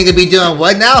 That nigga be doing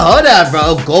what now? Hold up,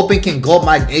 bro. Gulping can gulp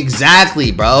my...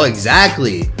 Exactly, bro.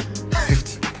 Exactly.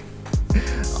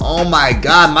 Oh my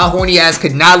god. My horny ass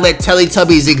could not let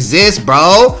Teletubbies exist,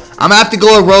 bro. I'm gonna have to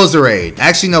go with Roserade.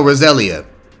 Actually, no, Roselia.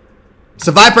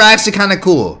 Seviper actually kind of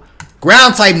cool.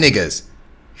 Ground type niggas.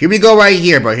 Here we go right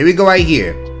here, bro. Here we go right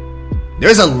here.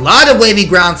 There's a lot of wavy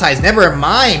ground types. Never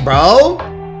mind, bro.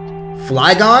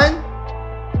 Flygon?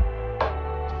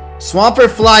 Swampert,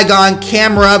 Flygon,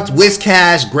 Camerupt,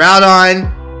 Whiscash,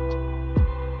 Groudon.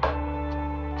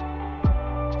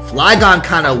 Flygon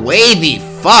kind of wavy.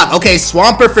 Fuck. Okay,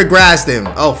 Swampert for grass then.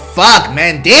 Oh, fuck,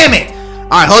 man. Damn it.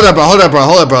 Alright, hold up, bro. Hold up, bro.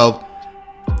 Hold up, bro.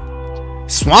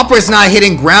 Swampert's not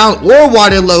hitting ground or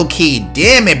water low-key.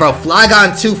 Damn it, bro.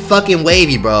 Flygon too fucking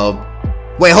wavy, bro.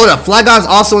 Wait, hold up. Flygon's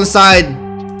also inside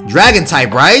Dragon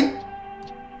type, right?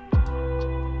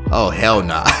 Oh, hell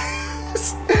nah.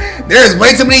 There's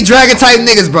way too many Dragon type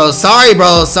niggas, bro. Sorry,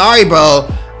 bro. Sorry, bro.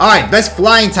 Alright, best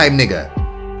flying type nigga.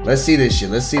 Let's see this shit.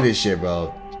 Let's see this shit,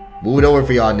 bro. Move it over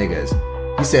for y'all niggas.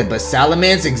 He said, but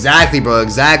Salamence? Exactly, bro.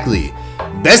 Exactly.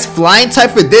 Best flying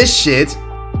type for this shit.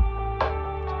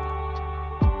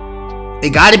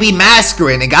 It gotta be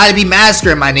Masquerain. It gotta be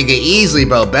Masquerain, my nigga. Easily,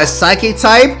 bro. Best psychic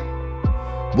type?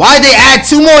 Why'd they add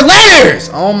 2 more letters?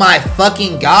 Oh my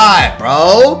fucking god,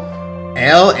 bro.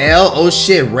 LL. Oh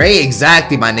shit. Ray.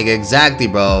 Exactly, my nigga. Exactly,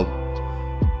 bro.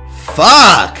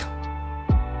 Fuck.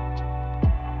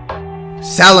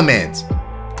 Salamence.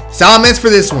 Salamence for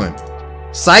this one.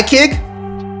 Psychic.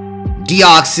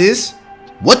 Deoxys.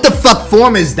 What the fuck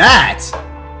form is that?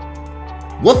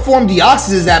 What form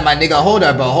Deoxys is that, my nigga? Hold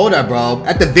up, bro. Hold up, bro.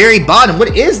 At the very bottom,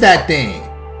 what is that thing?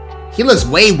 He looks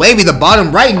way wavy, the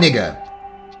bottom right, nigga.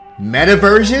 Meta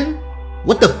version?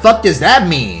 What the fuck does that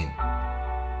mean?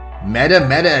 Meta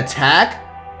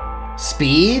attack?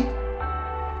 Speed?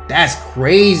 That's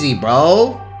crazy,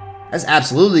 bro. That's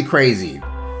absolutely crazy.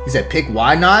 He said, pick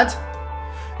why not?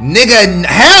 Nigga,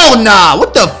 hell nah.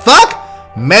 What the fuck?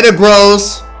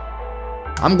 Metagross.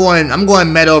 I'm going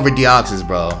Meta over Deoxys,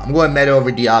 bro. I'm going Meta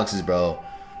over Deoxys, bro.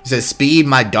 He says speed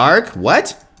my dark.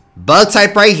 What? Bug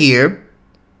type right here.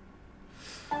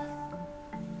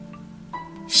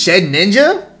 Shed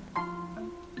Ninja?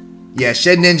 Yeah,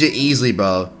 Shed Ninja easily,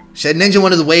 bro. Shed Ninja,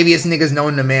 one of the waviest niggas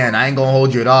known to man. I ain't gonna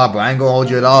hold you at all, bro. I ain't gonna hold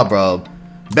you at all, bro.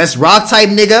 Best rock type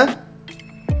nigga?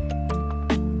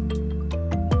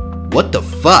 What the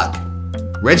fuck?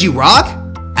 Regirock?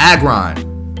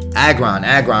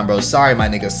 Aggron, bro. Sorry, my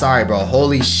nigga. Sorry, bro.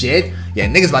 Holy shit. Yeah,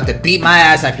 niggas about to beat my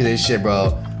ass after this shit,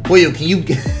 bro. Boy, can you...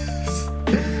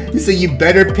 You said you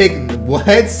better pick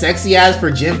what? Sexy ass for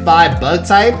Gen 5 bug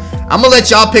type? I'm gonna let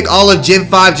y'all pick all of Gen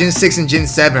 5, Gen 6, and Gen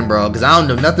 7, bro. Because I don't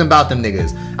know nothing about them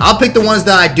niggas. I'll pick the ones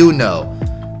that I do know.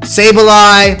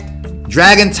 Sableye,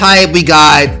 Dragon type, we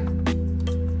got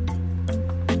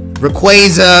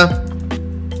Rayquaza.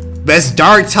 Best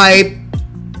Dark type,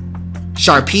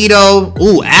 Sharpedo.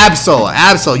 Ooh,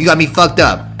 Absol. You got me fucked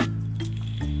up.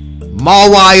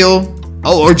 Mawile.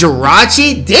 Oh, or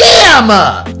Jirachi? Damn!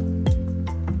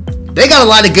 They got a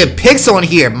lot of good picks on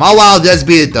here. Mawile does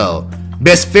beat it though.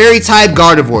 Best Fairy type,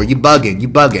 Gardevoir. You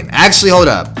bugging. Actually, hold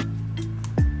up.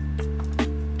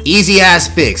 Easy ass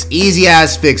fix,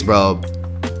 bro.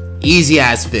 Easy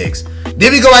ass fix.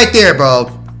 Then we go right there, bro.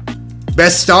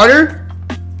 Best starter?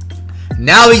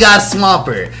 Now we got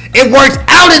Swampert. It worked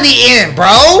out in the end,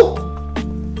 bro.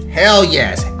 Hell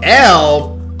yes.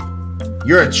 L,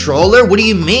 you're a troller? What do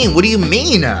you mean?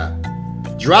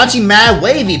 Jirachi mad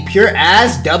wavy. Pure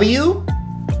ass W?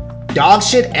 Dog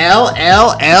shit L.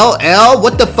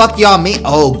 What the fuck y'all mean?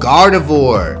 Oh,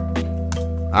 Gardevoir.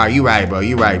 Alright, you right, bro.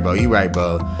 You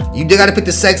do gotta pick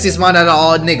the sexiest one out of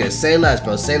all niggas. Say less,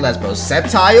 bro.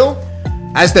 Sceptile?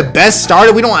 As the best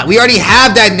starter? We already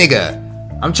have that nigga.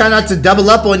 I'm trying not to double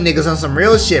up on niggas on some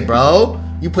real shit, bro.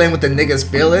 You playing with the niggas'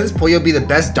 feelings? Puyo be the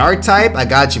best dark type? I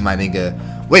got you, my nigga.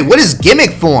 Wait, what is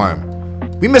gimmick form?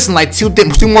 We missing like two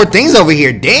more things over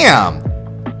here. Damn.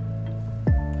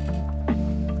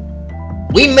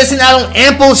 We missing out on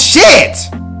ample shit.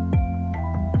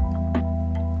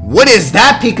 What is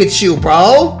that Pikachu,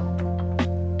 bro?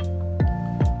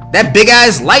 That big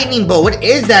ass lightning bolt. What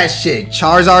is that shit?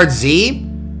 Charizard Z?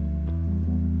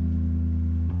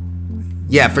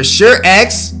 Yeah, for sure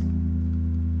X.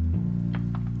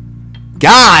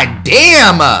 God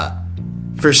damn.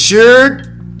 For sure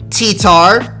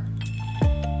T-Tar.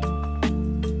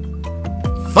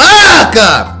 Fuck!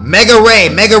 Mega Ray,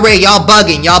 y'all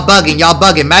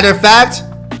bugging. Matter of fact,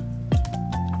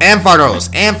 Ampharos.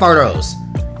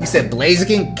 You said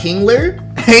Blaziken Kingler?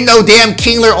 Ain't no damn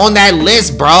Kingler on that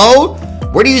list, bro.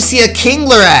 Where do you see a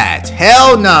Kingler at?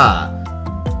 Hell nah.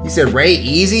 You said Ray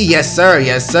Easy? Yes,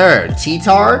 sir.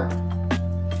 T-Tar?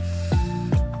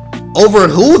 Over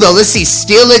who, though? Let's see.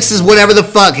 Steelix is whatever the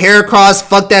fuck. Heracross,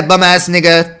 fuck that bum ass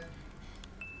nigga.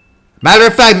 Matter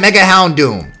of fact, Mega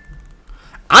Houndoom.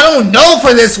 I don't know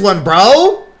for this one,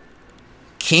 bro.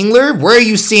 Kingler? Where are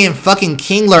you seeing fucking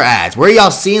Kingler ads? Where are y'all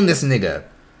seeing this nigga?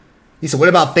 He said, what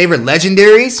about favorite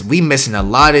legendaries? We missing a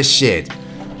lot of shit.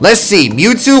 Let's see.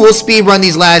 Mewtwo, we'll speed run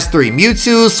these last three.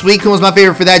 Mewtwo, Suicune was my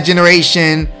favorite for that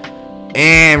generation.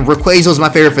 And Rayquaza was my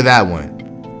favorite for that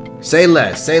one. Say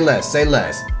less.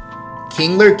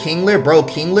 Kingler, bro,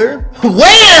 Kingler?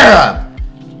 Where?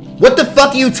 What the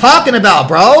fuck are you talking about,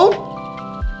 bro?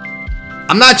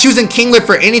 I'm not choosing Kingler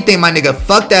for anything, my nigga.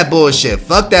 Fuck that bullshit.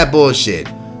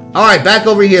 Alright, back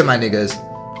over here, my niggas.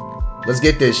 Let's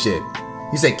get this shit.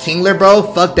 You said Kingler, bro?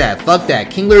 Fuck that.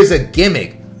 Kingler is a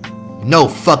gimmick. No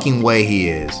fucking way he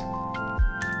is.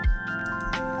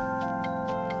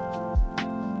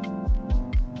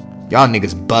 Y'all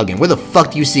niggas bugging. Where the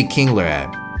fuck do you see Kingler at?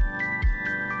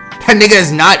 That nigga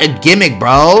is not a gimmick,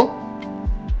 bro.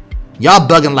 Y'all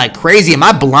bugging like crazy. Am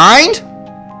I blind?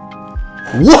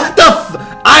 What the f-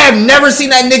 I have never seen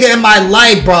that nigga in my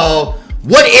life, bro.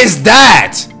 What is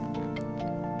that?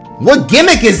 What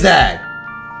gimmick is that?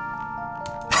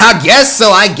 I guess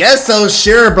so.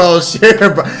 Sure, bro.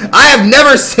 I have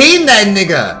never seen that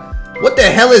nigga. What the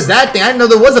hell is that thing? I didn't know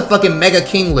there was a fucking Mega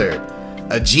Kingler.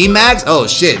 A G-Max? Oh,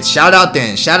 shit. Shout out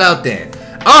then.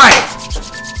 Alright.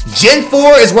 Gen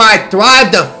 4 is where I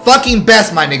thrive the fucking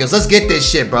best, my niggas. Let's get this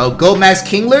shit, bro. Gold Max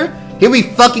Kingler? Here we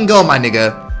fucking go, my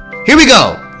nigga. Here we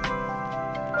go.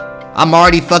 I'm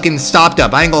already fucking stopped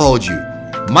up. I ain't gonna hold you.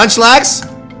 Munchlax?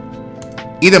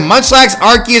 Either Munchlax,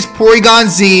 Arceus, Porygon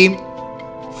Z.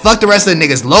 Fuck the rest of the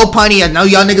niggas. Lopunny, I know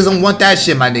y'all niggas don't want that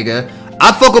shit, my nigga.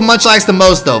 I fuck with Munchlax the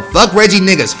most, though. Fuck Reggie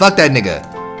niggas. Fuck that nigga.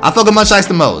 I fuck with Munchlax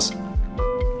the most.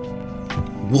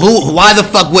 Why the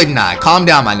fuck wouldn't I? Calm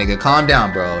down, my nigga. Calm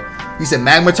down, bro. You said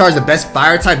Magmar is the best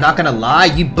fire type. Not gonna lie.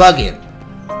 You bugging.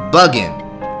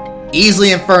 Easily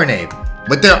Infernape.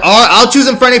 But I'll choose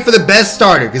Infernape for the best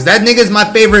starter, because that nigga is my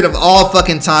favorite of all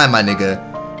fucking time, my nigga.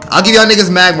 I'll give y'all niggas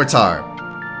Magmortar.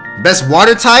 Best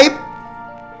water type?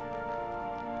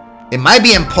 It might be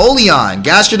Empoleon.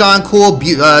 Gastrodon, cool.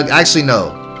 Actually,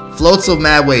 no. Floatzel,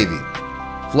 mad wavy.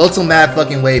 Floatzel, mad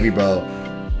fucking wavy, bro.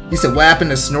 He said, what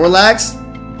happened to Snorlax?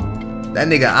 That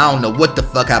nigga, I don't know what the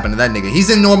fuck happened to that nigga. He's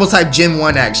in normal type Gym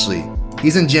 1, actually.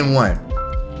 He's in Gym 1.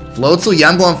 Floatzel? Yeah,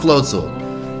 I'm going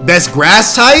Floatzel. Best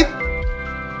grass type?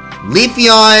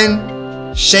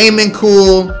 Leafeon. Shaman,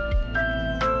 cool.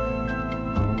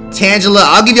 Tangela.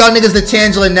 I'll give y'all niggas the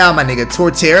Tangela now, my nigga.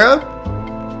 Torterra.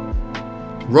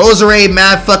 Roserade,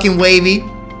 mad fucking wavy.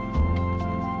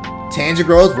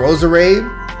 Tangrowth,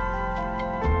 Roserade.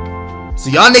 So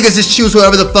y'all niggas just choose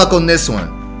whoever the fuck on this one.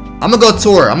 I'm gonna go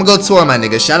Tor. I'm gonna go Tor, my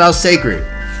nigga. Shout out Sacred.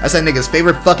 That's that nigga's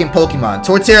favorite fucking Pokemon.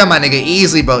 Torterra, my nigga.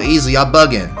 Easily, bro. Easily. Y'all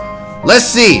bugging. Let's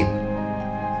see.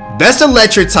 Best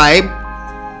electric type.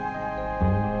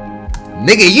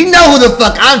 Nigga, you know who the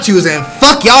fuck I'm choosing.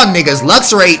 Fuck y'all niggas.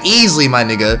 Luxray, easily, my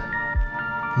nigga.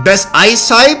 Best ice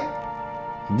type.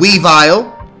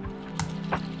 Weavile.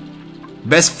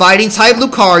 Best fighting type,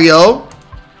 Lucario.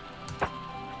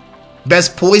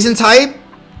 Best poison type,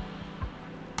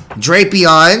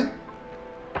 Drapion.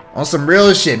 On some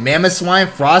real shit, Mamoswine,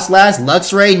 Frostlass,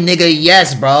 Luxray, nigga,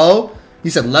 yes, bro.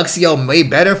 You said Luxio way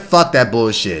better? Fuck that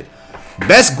bullshit.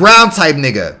 Best ground type,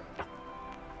 nigga.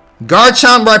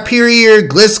 Garchomp, Rhyperior,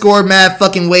 Gliscor, mad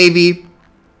fucking wavy.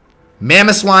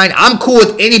 Mamoswine, I'm cool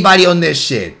with anybody on this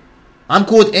shit. I'm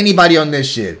cool with anybody on this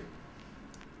shit.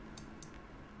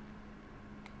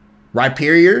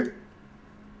 Rhyperior.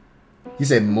 He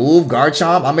said move,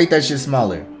 Garchomp. I'll make that shit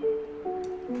smaller.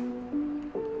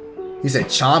 He said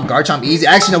Chomp, Garchomp, easy.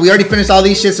 Actually, no, we already finished all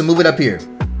these shits, so move it up here.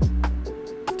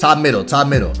 Top middle, top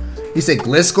middle. He said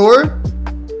Gliscor.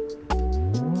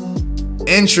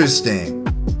 Interesting.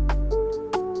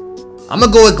 I'm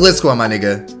gonna go with Gliscor, my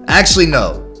nigga. Actually,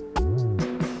 no.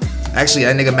 Actually,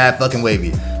 that nigga mad fucking wavy.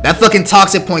 That fucking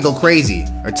Toxic Point go crazy.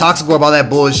 Or Toxic Orb, all that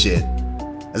bullshit.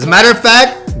 As a matter of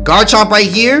fact, Garchomp right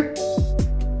here.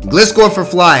 Gliscor for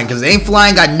flying, because Ain't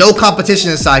Flying got no competition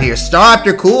inside here.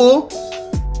 Staraptor, cool.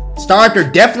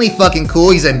 Staraptor definitely fucking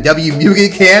cool. He's in W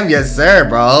Mugen Camp. Yes, sir,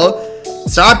 bro.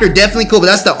 Staraptor definitely cool, but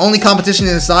that's the only competition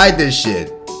inside this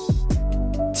shit.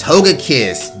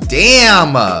 Togekiss.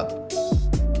 Damn.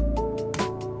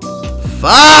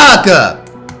 Fuck up.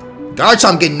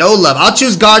 Garchomp getting no love. I'll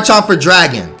choose Garchomp for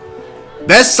Dragon.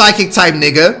 Best Psychic type,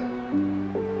 nigga.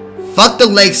 Fuck the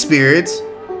Lake Spirits.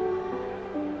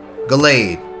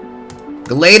 Gallade.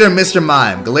 Gallade or Mr.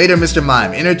 Mime. Gallade or Mr.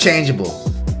 Mime. Interchangeable.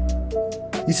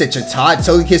 He said Chatot.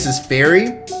 Togekiss is Fairy.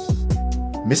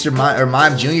 Mr. Mime or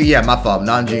Mime Jr. Yeah, my fault.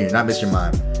 Non-Junior, not Mr.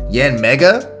 Mime. Yen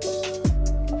Mega.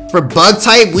 For Bug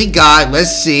type, we got,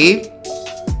 let's see.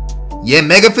 Yen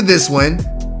Mega for this one.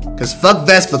 Because fuck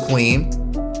Vespiquen.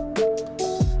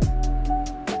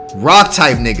 Rock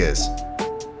type niggas.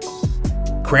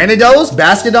 Cranidos?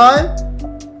 Bastiodon?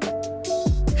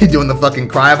 He doing the fucking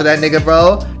cry for that nigga,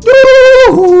 bro.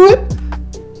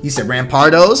 He said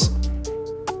Rampardos.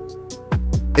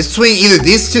 It's between either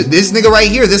these two, this nigga right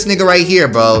here, or this nigga right here,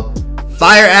 bro.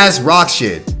 Fire ass rock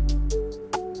shit.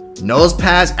 Nose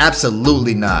pass?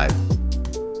 Absolutely not.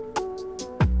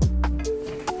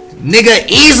 Nigga,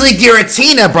 easily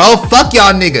Giratina, bro. Fuck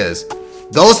y'all niggas.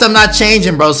 Ghost, I'm not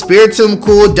changing, bro. Spiritomb,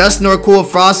 cool. Dusknoir, cool.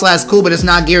 Frostlass, cool. But it's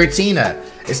not Giratina.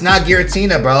 It's not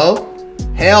Giratina, bro.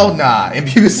 Hell nah. And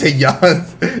people say young.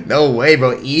 No way,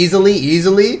 bro. Easily,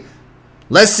 easily.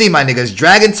 Let's see, my niggas.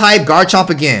 Dragon type, Garchomp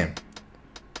again.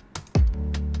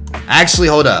 Actually,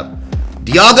 hold up.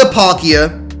 Dialga,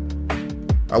 Palkia.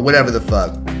 Or whatever the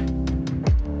fuck.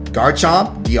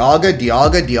 Garchomp, Dialga,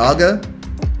 Dialga, Dialga.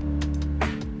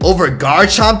 Over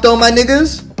Garchomp, though, my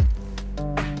niggas?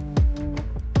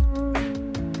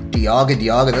 Dialga,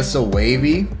 Dialga, that's so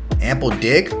wavy. Ample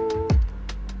dick.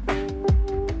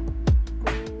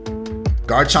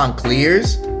 Garchomp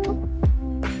clears.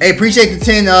 Hey, appreciate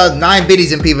the 9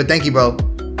 biddies and people. Thank you, bro.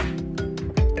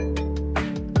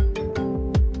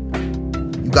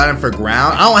 You got him for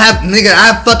ground? I don't have, nigga,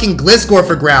 I have fucking Gliscor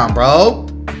for ground, bro.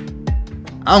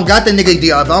 I don't got the nigga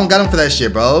Dialga. I don't got him for that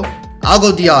shit, bro. I'll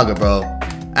go Dialga, bro.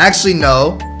 Actually,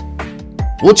 no.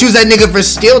 We'll choose that nigga for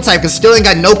Steel type, because Steel ain't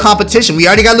got no competition. We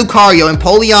already got Lucario and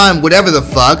Empoleon, whatever the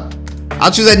fuck.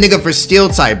 I'll choose that nigga for Steel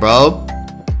type, bro.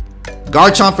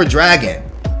 Garchomp for Dragon.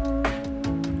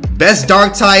 Best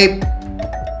Dark type,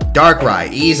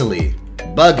 Darkrai, easily.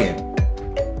 Bugging.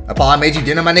 Apollo, I made you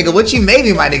dinner, my nigga. What you made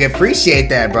me, my nigga? Appreciate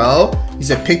that, bro. You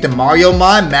said pick the Mario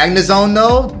mod, Magnezone,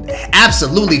 though?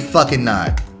 Absolutely fucking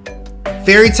not.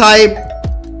 Fairy type,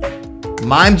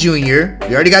 Mime Jr.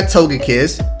 We already got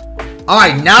Togekiss.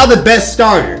 Alright, now the best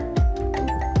starter.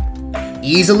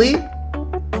 Easily.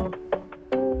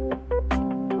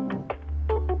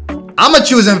 I'ma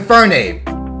choose Infernape.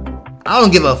 I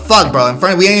don't give a fuck, bro.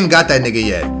 Infernape, we ain't even got that nigga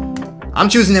yet. I'm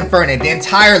choosing Infernape. The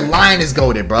entire line is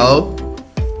goated, bro.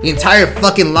 The entire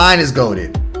fucking line is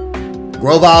goated.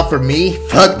 Grovyle for me?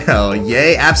 Fuck no.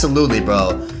 Yay, absolutely,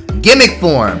 bro. Gimmick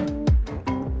form.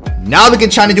 Now we can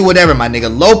try to do whatever, my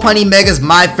nigga. Lopunny Mega's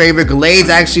my favorite. Glade's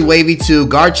actually wavy too.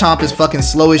 Garchomp is fucking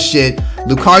slow as shit.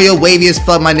 Lucario wavy as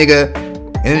fuck, my nigga.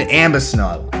 And then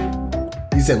Ambisnub.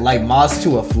 He said like moss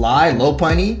to a fly.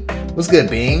 Lopunny. What's good,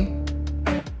 Bing?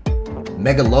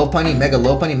 Mega Lopunny, Mega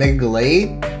Lopunny, Mega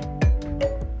Glade.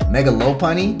 Mega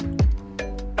Lopunny.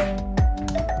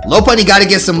 Lopunny gotta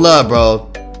get some love,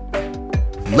 bro.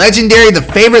 Legendary, the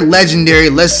favorite legendary.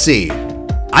 Let's see.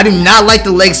 I do not like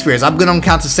the Lake Spears. I'm gonna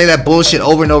count to say that bullshit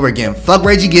over and over again. Fuck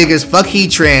Regigigas, fuck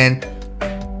Heatran.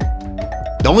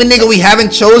 The only nigga we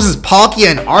haven't chose is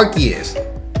Palkia and Arceus.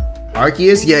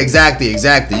 Arceus? Yeah, exactly.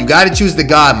 You gotta choose the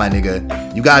god, my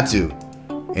nigga. You got to.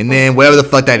 And then whatever the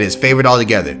fuck that is. Favorite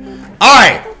altogether.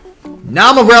 Alright. Now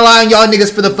I'm gonna rely on y'all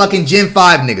niggas for the fucking Gen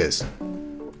 5 niggas.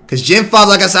 Cause Gen 5,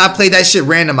 like I said, I played that shit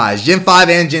randomized. Gen 5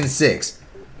 and Gen 6.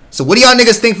 So what do y'all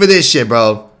niggas think for this shit,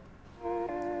 bro?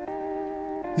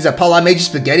 He said, Paul, I made you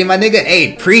spaghetti, my nigga.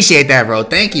 Hey, appreciate that, bro.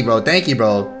 Thank you, bro. Thank you,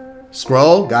 bro.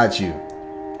 Scroll, got you.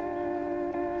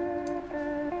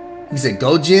 He said,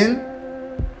 go Gen.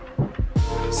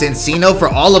 Cincino for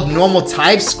all of normal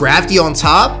types. Scrafty on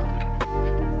top.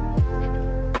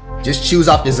 Just choose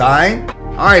off design.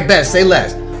 Alright, bet. Say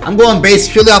less. I'm going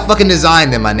based purely off fucking design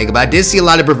then, my nigga. But I did see a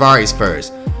lot of Bravaris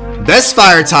first. Best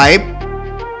fire type.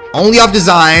 Only off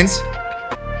designs.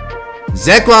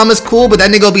 Zekrom is cool, but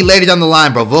that nigga will be later down the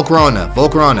line, bro. Volcarona.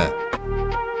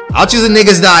 I'll choose the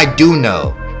niggas that I do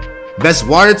know. Best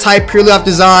water type, purely off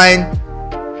design.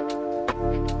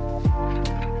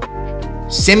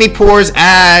 Semi-Pore's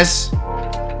ass.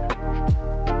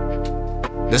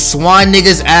 The Swan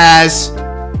nigga's ass.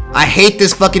 I hate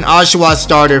this fucking Oshawott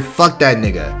starter. Fuck that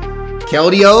nigga.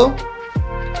 Keldeo.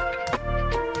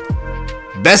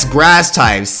 Best grass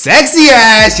type. Sexy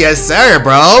ass. Yes, sir,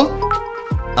 bro.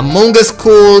 Among Us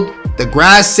cool. The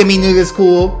grass semi nigga's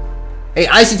cool. Hey,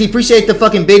 ICT, appreciate the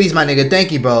fucking biddies, my nigga.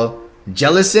 Thank you, bro.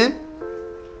 Jellicent.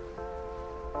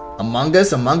 Among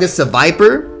Us a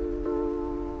Viper.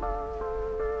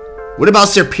 What about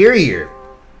Serperior?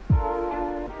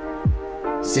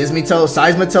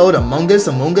 Seismitoad, Among Us,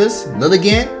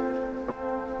 Lilligant.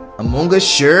 Among Us,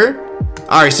 sure.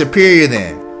 Alright, Serperior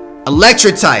then.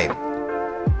 Electric type.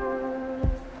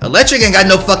 Electric ain't got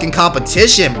no fucking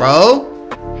competition, bro.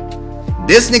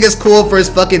 This nigga's cool for his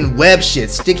fucking web shit.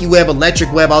 Sticky web,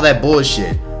 electric web, all that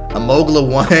bullshit. Amogla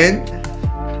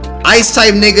 1. Ice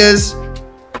type niggas.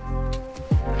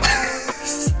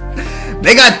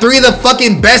 They got 3 of the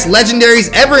fucking best legendaries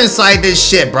ever inside this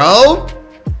shit, bro.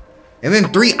 And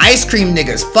then 3 ice cream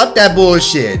niggas. Fuck that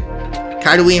bullshit.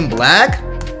 Kaidoui in black.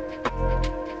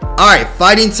 Alright,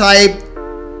 fighting type.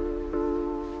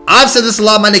 I've said this a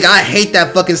lot, my nigga. I hate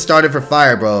that fucking starter for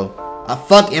fire, bro.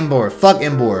 Fuck Emboar.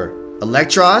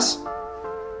 Electros.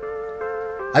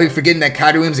 I be forgetting that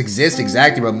Kaidoims exist.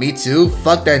 Exactly, bro. Me too.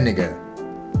 Fuck that nigga.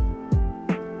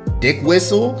 Dick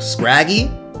Whistle. Scraggy.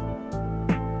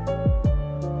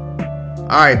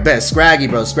 Alright, bet. Scraggy,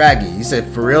 bro. Scraggy. You said,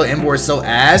 for real, Emboar is so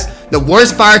ass. The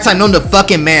worst fire type known to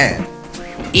fucking man.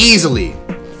 Easily.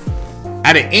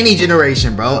 Out of any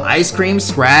generation, bro. Ice cream,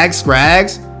 Scrags.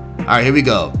 Alright, here we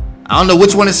go. I don't know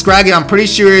which one is Scraggy. I'm pretty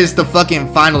sure it's the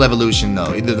fucking final evolution,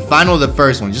 though. Either the final or the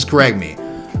first one. Just correct me.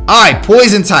 Alright,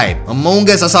 poison type. Among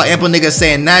Us. I saw Ample niggas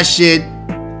saying that shit.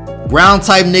 Ground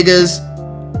type niggas.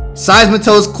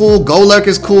 Seismitoad's cool. Golurk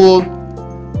is cool.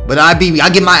 But I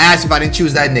get my ass if I didn't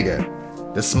choose that nigga.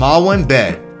 The small one,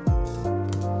 bet.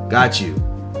 Got you.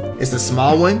 It's the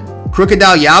small one.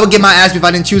 Crocodile, yeah, I would get my ass if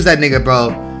I didn't choose that nigga,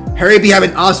 bro. Harry be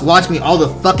having us watch me all the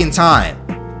fucking time.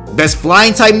 Best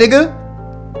flying type nigga.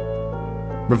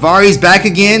 Bravari's back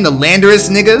again. The Landorus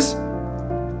niggas.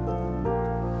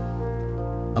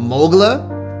 Amogla.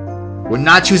 We're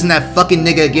not choosing that fucking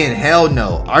nigga again. Hell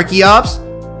no. Archeops.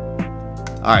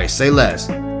 Alright, say less.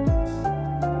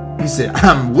 He said,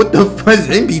 what the fuck is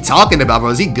he talking about,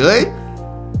 bro? Is he good?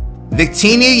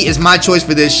 Victini is my choice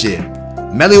for this shit.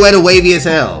 Meluetta wavy as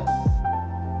hell.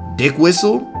 Dick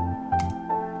Whistle.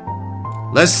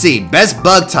 Let's see. Best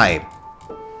bug type.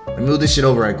 Let me move this shit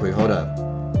over right quick. Hold up.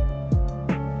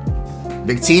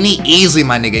 Victini, easily,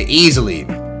 my nigga. Easily.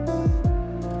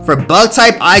 For bug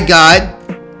type, I got...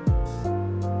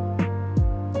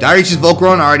 Did I reach his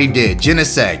Volcarona? I already did.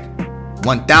 Genesect.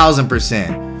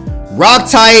 1000%. Rock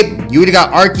type, you would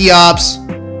have got Archeops.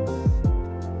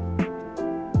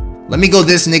 Let me go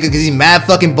this nigga because he's mad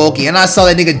fucking bulky. And I saw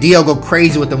that nigga Dio go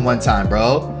crazy with him one time,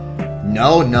 bro.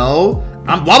 No.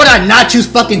 Why would I not choose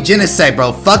fucking Genesect,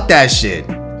 bro? Fuck that shit.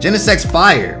 Genesect's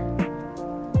fire.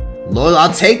 Lord,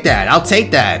 I'll take that.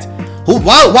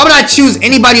 Why would I choose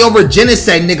anybody over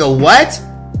Genesect, nigga? What?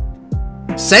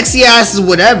 Sexy ass is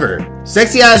whatever.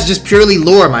 Sexy ass is just purely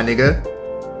lore, my nigga.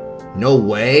 No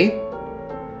way.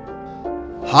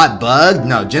 Hot bug?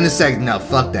 No, Genesect, no,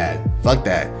 fuck that.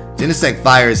 Genesect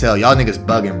fire as hell. Y'all niggas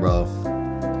bugging, bro.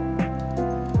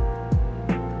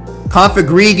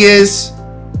 Configregus,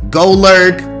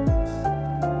 Golurk,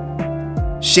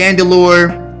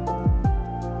 Chandelure.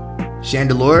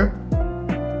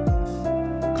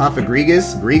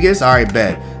 Configregus? Alright,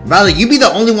 bet. Violet, you be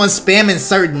the only one spamming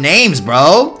certain names,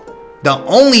 bro. The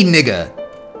only nigga.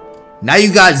 Now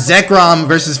you got Zekrom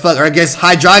versus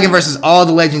Hydreigon versus all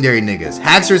the legendary niggas.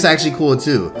 Haxorus actually cool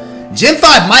too. Gen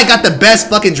 5 Mike got the best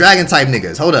fucking dragon type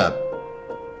niggas. Hold up.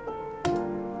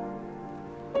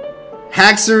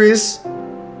 Haxorus,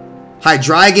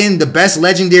 Hydreigon, the best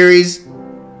legendaries.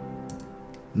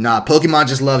 Nah, Pokemon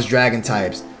just loves dragon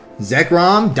types.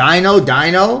 Zekrom,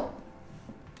 Dino.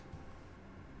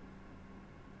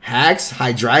 Hax,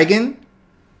 Hydreigon,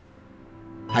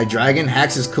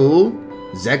 Hax is cool.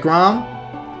 Zekrom.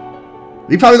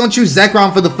 We probably gonna choose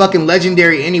Zekrom for the fucking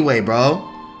legendary anyway, bro.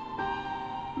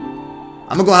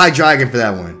 I'm gonna go Hydreigon for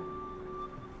that one.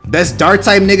 Best Dark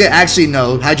type nigga? Actually,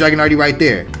 no. Hydreigon already right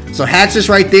there. So Haxorus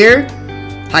right there.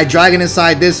 Hydreigon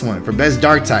inside this one for best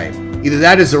Dark type. Either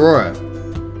that or Zorora.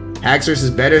 Haxorus is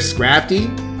better. Scrafty.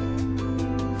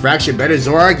 Fraction better.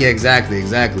 Zoroark? Yeah, exactly.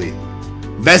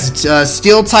 Best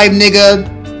Steel type nigga.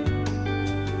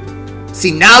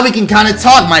 See, now we can kind of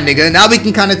talk, my nigga.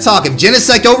 If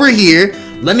Genesect over here,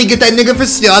 let me get that nigga for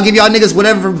Steel. I'll give y'all niggas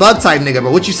whatever for bug type nigga.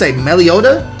 But what you say?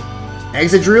 Melioda?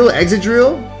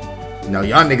 Exegdrill? No,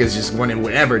 y'all niggas just wanting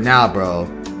whatever now, bro.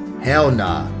 Hell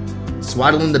nah.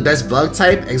 Swaddling the best bug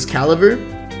type? Excalibur?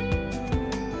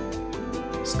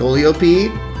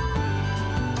 Scoliope?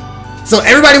 So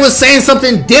everybody was saying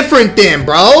something different then,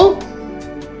 bro.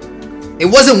 It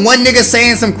wasn't one nigga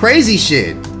saying some crazy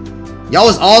shit. Y'all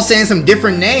was all saying some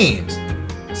different names.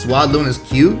 Swadloon is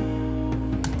cute.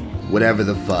 Whatever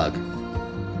the fuck.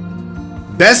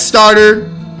 Best starter,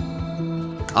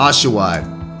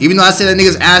 Oshawott. Even though I said that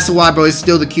nigga's Oshawott, bro, it's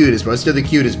still the cutest,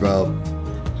 bro.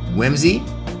 Whimsy?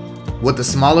 What, the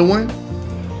smaller one?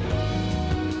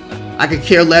 I could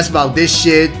care less about this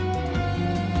shit.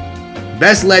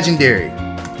 Best legendary.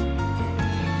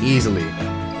 Easily.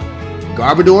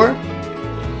 Garbodor?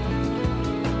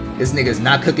 This nigga's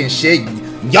not cooking shit.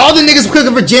 Y'all the niggas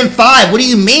cooking for Gen 5. What do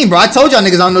you mean, bro? I told y'all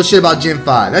niggas I don't know shit about Gen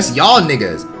 5. That's y'all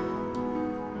niggas.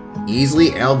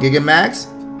 Easily L Gigamax.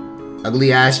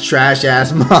 Ugly ass, trash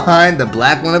ass mine. The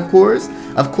black one, of course.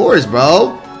 Of course,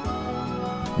 bro.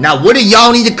 Now, what do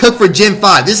y'all need to cook for Gen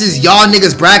 5? This is y'all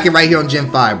niggas bracket right here on Gen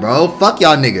 5, bro. Fuck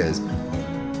y'all niggas.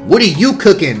 What are you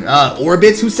cooking?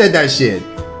 Orbits? Who said that shit?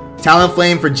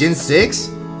 Talonflame for Gen 6?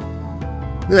 Look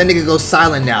at that nigga go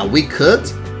silent now. We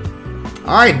cooked?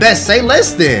 Alright, best. Say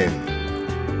less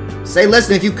then. Say less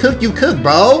than if you cook,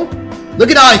 bro. Look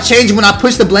at how it changed when I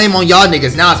pushed the blame on y'all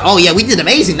niggas. Now it's, oh yeah, we did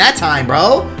amazing that time,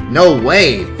 bro. No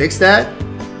way. Fix that.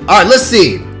 Alright, let's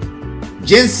see.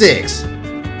 Gen 6.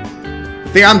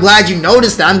 Fair, I'm glad you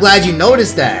noticed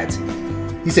that.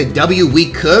 He said, W,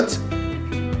 we cooked?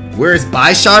 Where's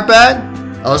Bisharp at?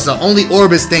 Oh, so only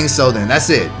Orbis thinks so then. That's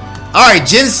it. Alright,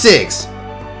 Gen 6.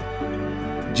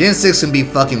 Gen 6 can be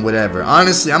fucking whatever.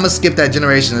 Honestly, I'm gonna skip that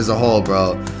generation as a whole,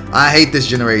 bro. I hate this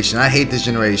generation.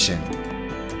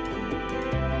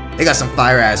 They got some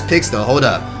fire ass picks though. Hold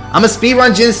up. I'm gonna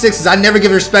speedrun Gen 6 because I never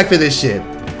give respect for this shit.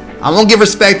 I won't give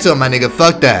respect to him, my nigga.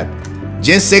 Fuck that.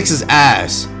 Gen 6 is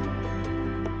ass.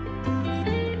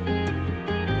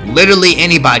 Literally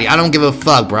anybody. I don't give a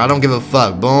fuck, bro. Boom.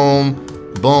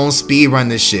 Boom. Speedrun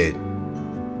this shit.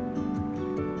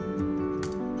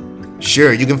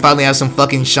 Sure, you can finally have some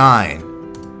fucking shine.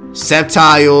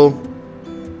 Sceptile.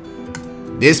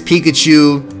 This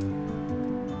Pikachu.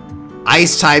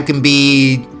 Ice type can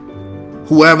be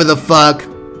whoever the fuck.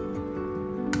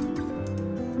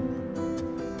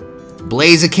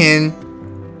 Blaziken.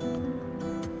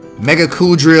 Mega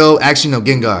Coodrill. Actually, no,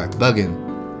 Gengar. Buggin'.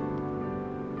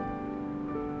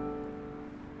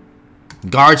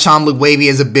 Garchomp look wavy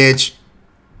as a bitch.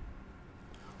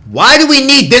 Why do we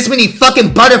need this many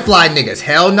fucking butterfly niggas?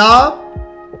 Hell nah.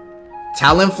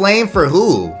 Talonflame for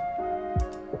who?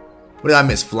 What did I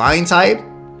miss? Flying type?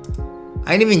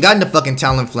 I ain't even gotten the fucking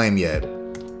Talonflame yet.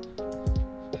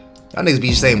 Y'all niggas be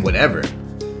just saying whatever.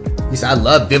 He said, I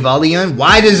love Vivalion.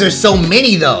 Why is there so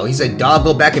many though? He said, dog,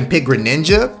 go back and pick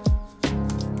Greninja.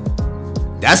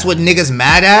 That's what niggas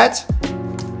mad at?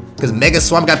 Because Mega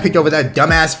Swamp got picked over that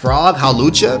dumbass frog,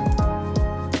 Hawlucha?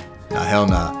 Nah, hell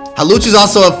nah. Hawlucha's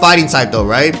also a fighting type though,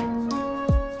 right?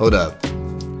 Hold up.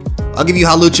 I'll give you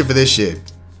Hawlucha for this shit.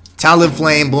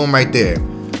 Talonflame, boom, right there.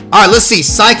 Alright, let's see.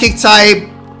 Psychic type.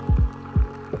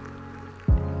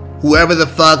 Whoever the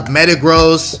fuck.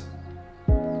 Metagross.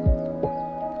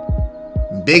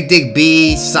 Big Dick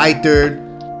B. Scyther.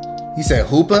 He said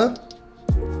Hoopa?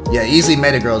 Yeah, easily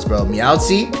Metagross, bro.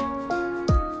 Meowscarada?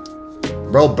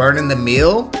 Bro, burning the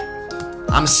meal?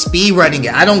 I'm speed running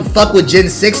it. I don't fuck with Gen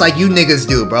 6 like you niggas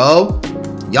do, bro.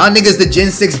 Y'all niggas the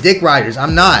Gen 6 dick riders.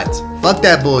 I'm not. Fuck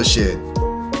that bullshit.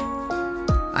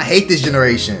 I hate this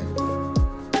generation.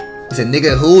 He said,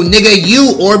 nigga who? Nigga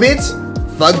you, Orbit.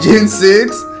 Fuck Gen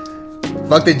 6.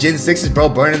 Fuck the Gen 6s, bro.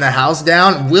 Burning the house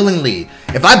down willingly.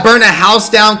 If I burn a house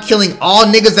down, killing all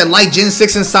niggas that like Gen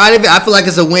 6 inside of it, I feel like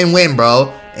it's a win-win,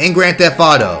 bro. In Grand Theft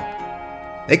Auto.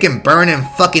 They can burn in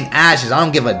fucking ashes. I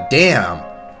don't give a damn.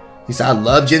 He said, I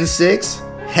love Gen 6.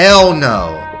 Hell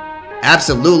no.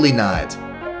 Absolutely not.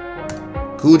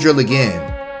 Coudrill again.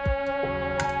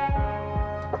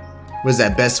 What is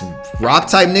that? Best rock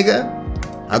type nigga?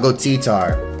 I'll go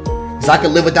T-Tar. Cause I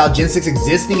could live without Gen 6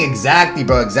 existing? Exactly,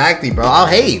 bro. Exactly, bro. I'll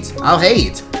hate. I'll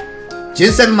hate.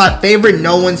 Gen 7 my favorite.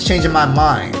 No one's changing my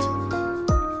mind.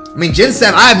 I mean, Gen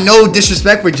 7, I have no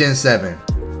disrespect for Gen 7.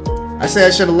 I say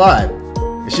that shit a lot.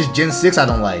 It's just Gen 6 I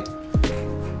don't like.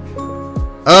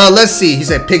 Let's see. He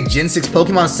said pick Gen 6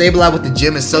 Pokemon. Sableye with the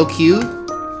gym is so cute.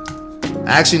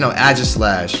 Actually, no.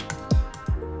 Aegislash.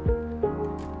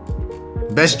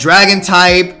 Best Dragon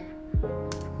type.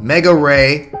 Mega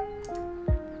Ray.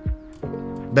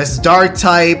 Best Dark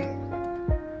type.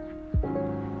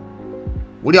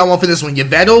 What do y'all want for this one?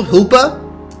 Yveltal? Hoopa?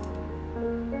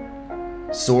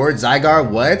 Sword? Zygarde?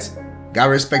 What?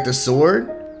 Gotta respect the sword?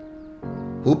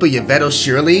 Hoopa, Yveltal,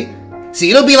 surely?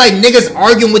 See, it'll be like niggas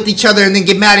arguing with each other and then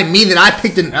get mad at me that I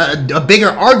picked a bigger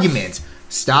argument.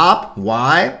 Stop.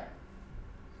 Why?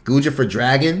 Guja for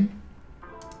Dragon.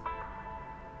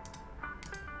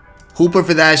 Hoopa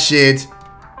for that shit.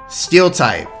 Steel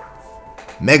type.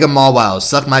 Mega Mawile.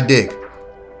 Suck my dick.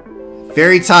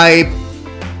 Fairy type.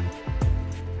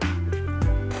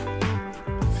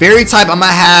 Fairy type, I'm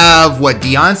gonna have, what,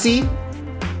 Deontay?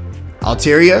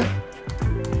 Altaria?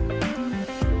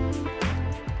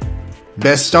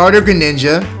 Best starter,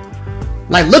 Greninja.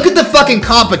 Like, look at the fucking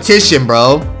competition,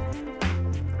 bro.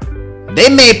 They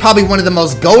made probably one of the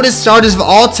most goated starters of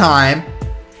all time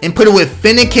and put it with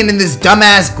Fennekin and this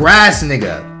dumbass grass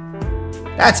nigga.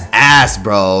 That's ass,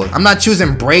 bro. I'm not choosing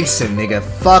Braixen, nigga.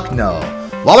 Fuck no.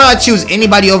 Why would I choose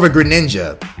anybody over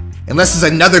Greninja? Unless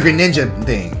it's another Greninja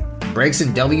thing.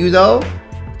 Braixen W though?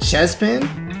 Chespin?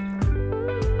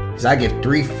 Cause I give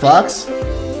 3 fucks?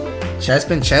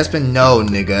 Chespin, no,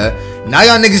 nigga. Now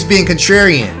y'all niggas being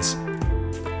contrarians.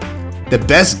 The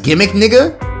best gimmick,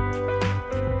 nigga?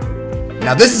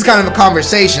 Now this is kind of a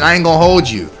conversation. I ain't gonna hold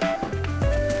you.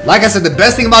 Like I said, the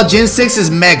best thing about Gen 6 is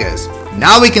Megas.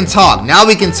 Now we can talk. Now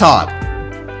we can talk.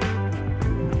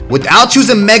 Without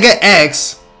choosing Mega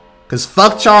X, cause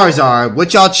fuck Charizard,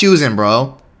 what y'all choosing,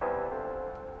 bro?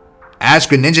 Ash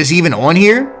Greninja's even on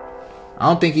here? I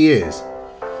don't think he is.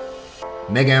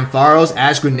 Mega Ampharos,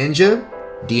 Ash Greninja,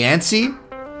 Deontay,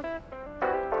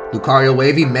 Lucario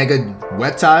Wavy, Mega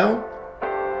Reptile,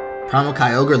 Primal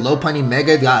Kyogre, Lopunny,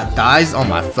 Mega got thighs. Oh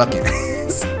my fucking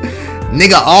ass.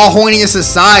 Nigga, all horniness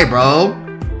aside, bro.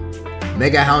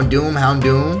 Mega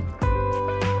Houndoom.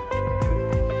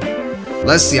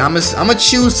 Let's see. I'm gonna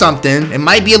choose something. It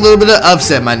might be a little bit of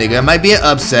upset, my nigga. It might be an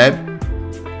upset.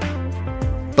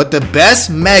 But the best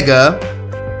Mega,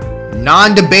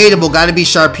 non-debatable, gotta be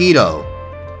Sharpedo.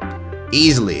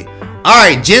 Easily.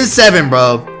 Alright, Gen 7,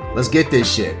 bro. Let's get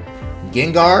this shit.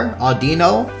 Gengar,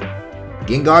 Audino.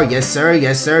 Gengar, yes sir,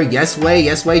 yes sir. Yes way,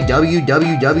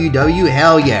 W.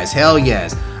 Hell yes, hell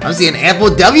yes. I'm seeing ample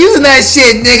W's in that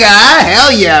shit, nigga.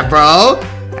 Hell yeah, bro.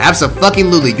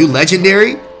 Abso-fucking-lutely. You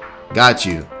legendary? Got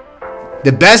you.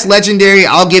 The best legendary,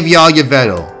 I'll give y'all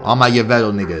Yveltal. All my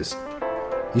Yveltal niggas.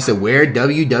 You said where?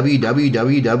 W.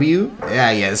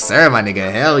 Yeah, yes sir, my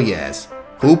nigga. Hell yes.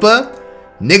 Hoopa?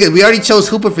 Nigga, we already chose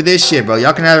Hoopa for this shit, bro.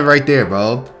 Y'all can have it right there,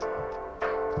 bro.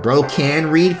 Bro can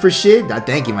read for shit?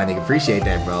 Thank you, my nigga. Appreciate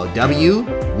that, bro. W.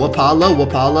 Wapalo.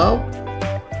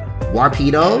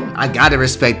 Warpedo. I gotta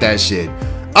respect that shit.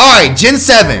 Alright, Gen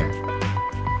 7.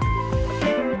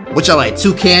 What y'all like?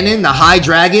 Toucannon, the High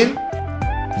Dragon,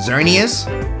 Xerneas.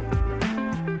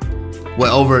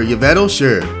 What, over Yveltal?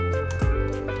 Sure.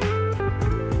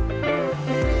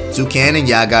 Toucannon,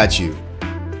 yeah, I got you.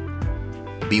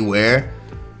 Beware.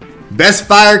 Best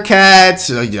Fire Cats.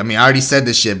 I mean, I already said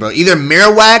this shit, bro. Either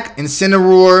Marowak,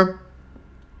 Incineroar,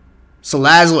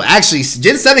 Salazzle. Actually,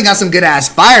 Gen 7 got some good ass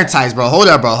fire types, bro. Hold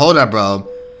up, bro.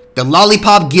 The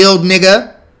Lollipop Guild,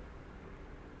 nigga.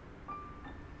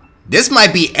 This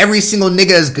might be every single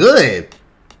nigga as good.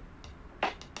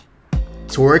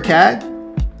 Torracat.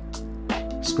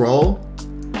 Scroll.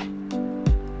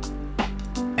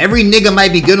 Every nigga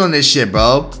might be good on this shit,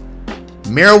 bro.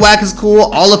 Marowak is cool.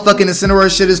 All the fucking Incineroar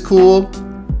shit is cool.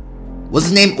 What's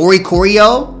his name?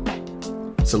 Oricorio?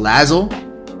 Salazzle?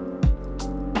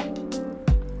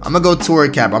 I'm gonna go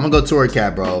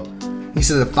Torracat, bro. He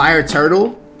says a Fire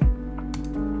Turtle.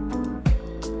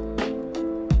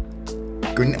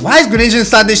 Why is Greninja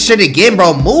inside this shit again,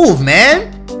 bro? Move,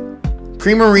 man.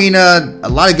 Primarina. A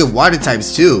lot of good water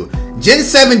types, too. Gen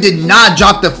 7 did not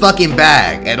drop the fucking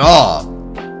bag at all.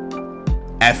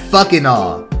 At fucking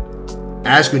all.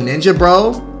 Ash Greninja,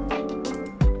 bro.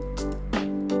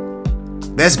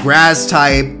 Best grass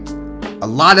type. A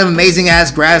lot of amazing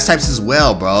ass grass types as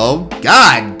well, bro.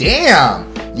 God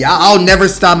damn. Yeah, I'll never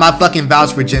stop my fucking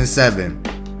vouch for Gen 7.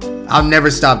 I'll never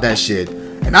stop that shit.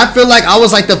 And I feel like I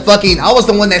was like I was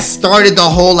the one that started the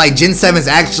whole like Gen 7's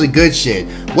actually good shit.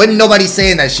 Wasn't nobody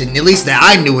saying that shit, at least that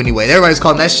I knew anyway. Everybody's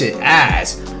calling that shit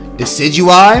ass.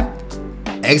 Decidueye,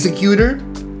 Executor,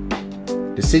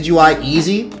 Decidueye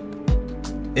Easy,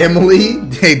 Emily.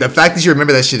 Hey, the fact that you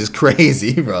remember that shit is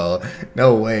crazy, bro.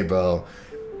 No way, bro.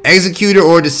 Executor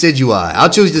or Decidueye? I'll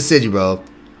choose Decidueye, bro.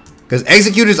 Because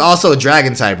Executor is also a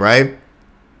dragon type, right?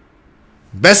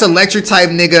 Best electric type,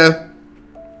 nigga.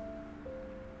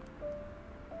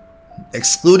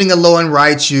 Excluding Alolan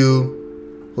Raichu.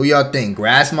 Who y'all think?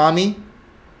 Grass Mommy?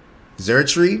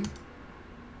 Xurkitree?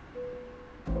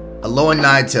 Alolan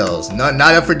Ninetales. Not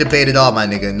up for debate at all, my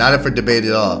nigga. Not up for debate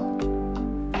at all.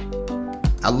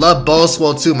 I love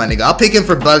Boswell too, my nigga. I'll pick him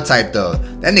for bug type though.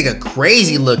 That nigga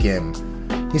crazy looking.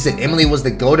 He said Emily was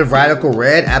the goat of Radical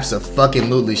Red.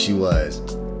 Abso-fucking-lutely she was.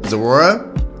 Zorora?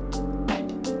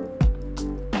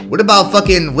 What about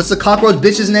fucking, what's the cockroach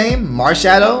bitch's name?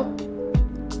 Marshadow?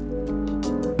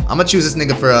 I'm gonna choose this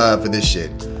nigga for this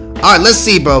shit. Alright, let's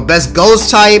see, bro. Best ghost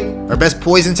type, or best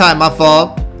poison type, my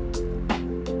fault.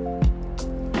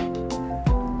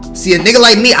 See, a nigga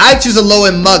like me, I choose a low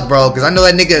end Muk, bro, because I know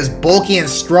that nigga is bulky and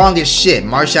strong as shit.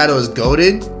 Marshadow is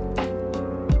goated.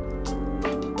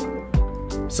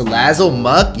 Salazzle,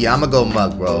 Muk? Yeah, I'm gonna go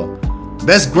Muk, bro.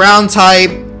 Best ground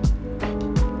type.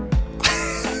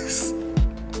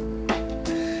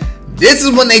 This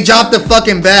is when they drop the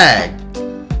fucking bag.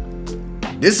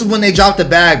 This is when they drop the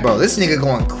bag, bro. This nigga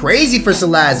going crazy for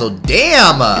Salazzle.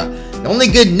 Damn. The only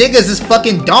good niggas is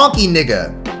fucking donkey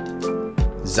nigga.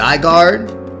 Zygarde.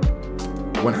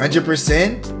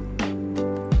 100%.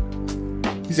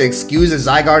 He said, excuse the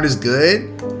Zygarde is good.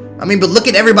 I mean, but look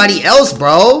at everybody else,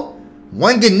 bro.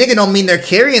 One good nigga don't mean they're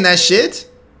carrying that shit.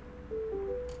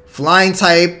 Flying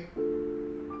type.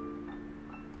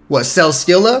 What,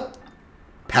 Celsteela?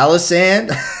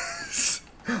 Palisand?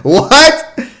 What?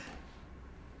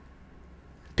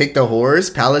 Pick the horse,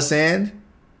 Palisand.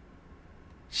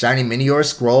 Shiny Minior,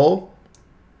 Scroll.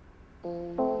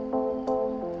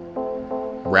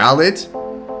 Rowlet.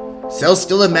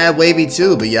 Celsteela mad wavy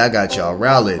too, but yeah, I got y'all.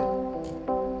 Rowlet.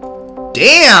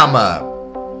 Damn!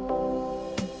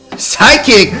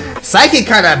 Psychic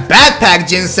kind of backpack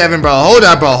Gen 7, bro. Hold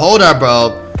up,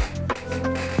 bro.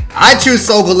 I choose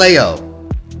Solgaleo.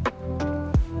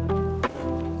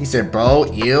 He said, bro,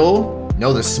 ill.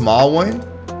 No, the small one.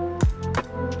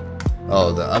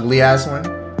 Oh, the ugly ass one.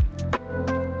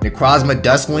 Necrozma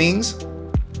Duskwings.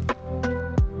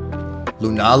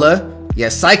 Lunala. Yeah,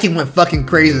 Psychic went fucking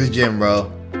crazy this gym,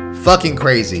 bro. Fucking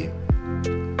crazy.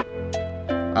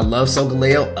 I love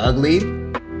Solgaleo. Ugly.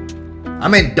 I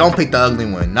mean, don't pick the ugly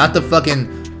one. Not the fucking...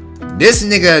 This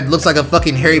nigga looks like a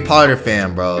fucking Harry Potter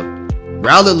fan, bro.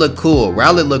 Rowlet look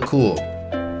cool.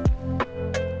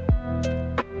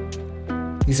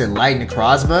 He said light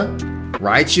Necrozma.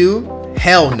 Raichu.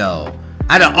 Hell no.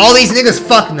 Out of all these niggas,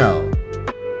 fuck no.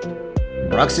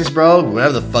 Bruxus, bro.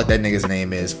 Whatever the fuck that nigga's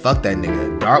name is. Fuck that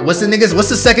nigga. What's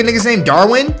the second nigga's name?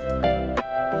 Darwin?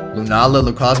 Lunala,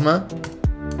 Necrozma.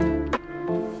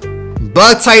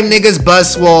 Bug type niggas,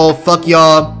 Buzzwole. Fuck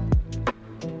y'all.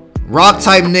 Rock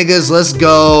type niggas, let's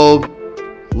go.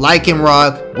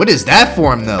 Lycanroc. What is that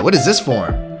form though? What is this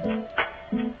form?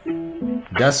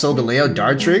 Dust Solgaleo,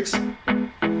 Dartrix.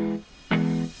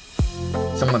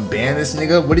 Someone ban this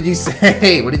nigga? What did you say? I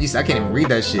can't even read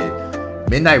that shit.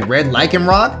 Midnight Red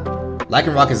Lycanroc?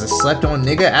 Lycanroc is a slept on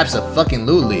nigga?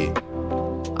 Abso-fucking-lutely.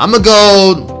 I'ma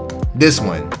go this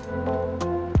one.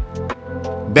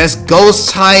 Best ghost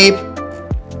type.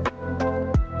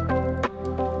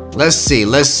 Let's see.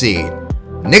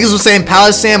 Niggas was saying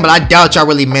Palisand, but I doubt y'all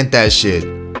really meant that shit.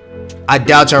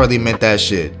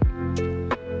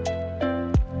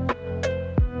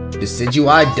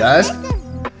 Decidueye Dusk.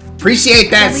 Appreciate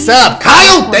that sub.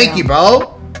 Kyle, thank you,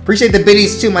 bro. Appreciate the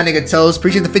biddies too, my nigga Toes.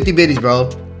 Appreciate the 50 biddies, bro.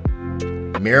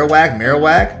 Marowak.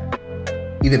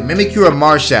 Either Mimikyu or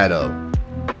Marshadow.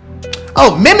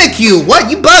 Oh, Mimikyu. What?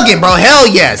 You bugging, bro. Hell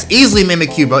yes. Easily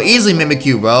Mimikyu,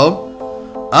 bro.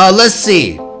 Let's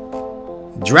see.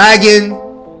 Dragon.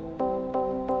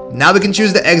 Now we can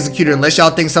choose the Executor unless y'all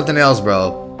think something else,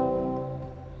 bro.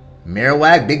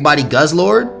 Marowak, Big Body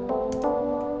Guzzlord.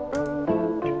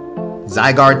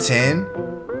 Zygarde 10.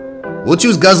 We'll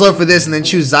choose Guzzlord for this and then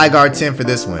choose Zygarde 10 for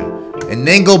this one. And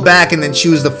then go back and then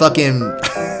choose the fucking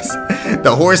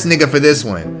the horse nigga for this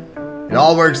one. It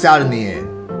all works out in the end.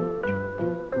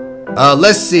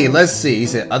 Let's see. He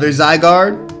said other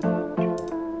Zygarde.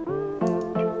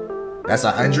 That's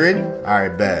 100.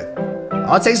 Alright, bet.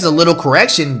 All it takes is a little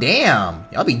correction. Damn.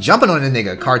 Y'all be jumping on the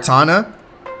nigga. Kartana.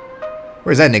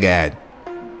 Where's that nigga at?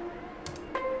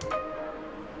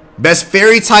 Best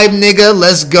fairy type nigga.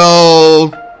 Let's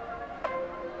go.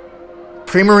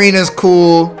 Primarina's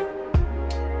cool.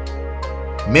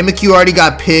 Mimikyu already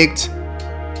got picked.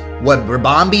 What?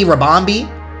 Rabombi?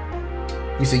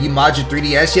 You said you mod your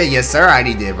 3DS yet? Yes, sir. I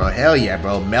already did, bro. Hell yeah,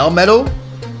 bro. Melmetal.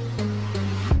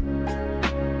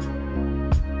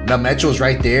 Melmetal's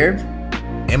right there.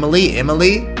 Emily.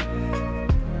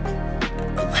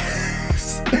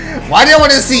 Why did I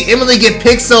want to see Emily get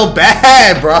picked so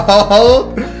bad,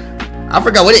 bro? I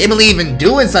forgot, what did Emily even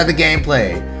do inside the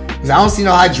gameplay? Because I don't see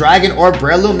no Hydreigon or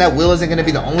Breloom. That will isn't going to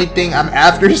be the only thing I'm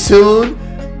after soon.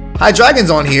 Hydreigon's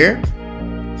on here.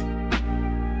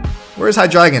 Where's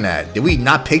Hydreigon at? Did we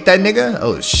not pick that nigga?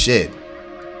 Oh, shit.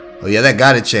 Oh, yeah, that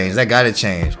gotta change.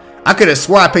 I could have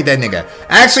swore I picked that nigga.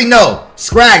 Actually, no.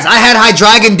 Scrags, I had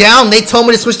Hydreigon down. They told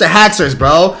me to switch to Haxorus,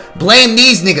 bro. Blame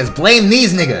these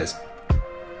niggas.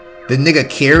 The nigga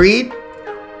carried.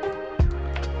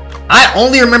 I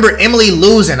only remember Emily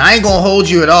losing. I ain't gonna hold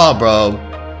you at all, bro.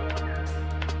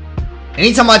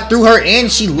 Anytime I threw her in,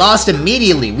 she lost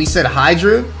immediately. We said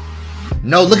Hydra.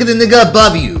 No, look at the nigga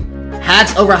above you.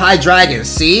 Hax over Hydreigon.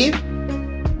 See?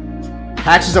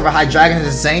 Haxorus over Hydreigon is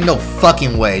insane? No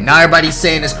fucking way. Now everybody's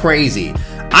saying it's crazy.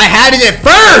 I had it at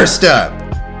first!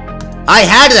 I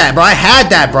had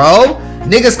that, bro.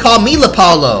 Niggas call me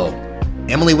Lapalo.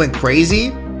 Emily went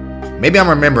crazy? Maybe I'm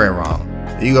remembering wrong.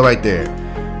 There you go right there.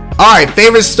 Alright,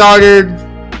 favorite starter.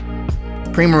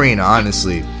 Primarina,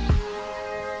 honestly.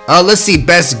 Let's see.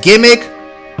 Best gimmick.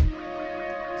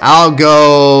 I'll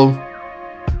go...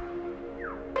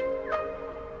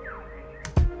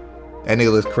 That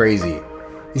nigga looks crazy.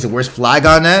 He said, where's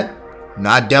Flygon at? No,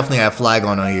 I definitely have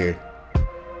Flygon on here.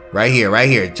 Right here.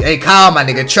 Hey, Kyle, my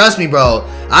nigga. Trust me, bro.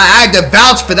 I had to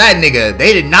vouch for that nigga.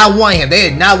 They did not want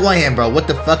him. Bro. What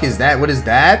the fuck is that? What is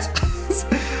that?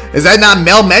 Is that not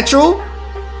Melmetal?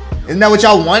 Isn't that what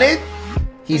y'all wanted?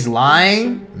 He's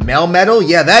lying. Melmetal?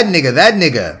 Yeah, that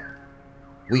nigga.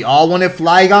 We all wanted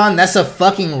Flygon? That's a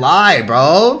fucking lie,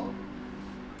 bro.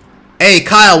 Hey,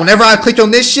 Kyle, whenever I clicked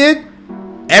on this shit,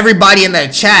 everybody in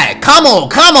that chat, come on.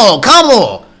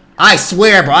 I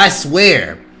swear, bro.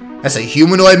 That's a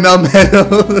humanoid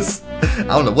Melmetal. I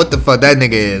don't know what the fuck that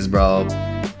nigga is, bro.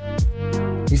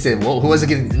 He said, well, who was it?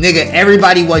 Nigga,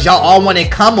 everybody was. Y'all all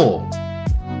wanted Kummel.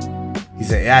 He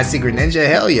said, yeah, Secret Ninja.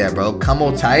 Hell yeah, bro.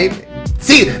 Kummel type.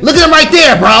 See, look at him right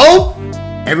there, bro.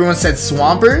 Everyone said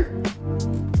Swampert.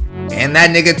 And that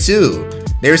nigga too.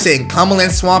 They were saying Kummel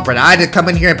and Swampert. I had to come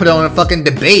in here and put on a fucking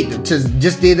debate to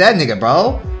just do that nigga,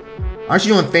 bro. Aren't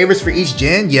you doing favorites for each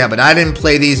gen? Yeah, but I didn't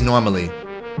play these normally.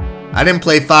 I didn't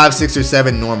play 5, 6, or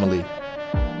 7 normally.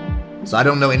 So I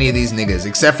don't know any of these niggas.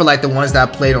 Except for like the ones that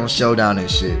I played on Showdown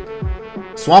and shit.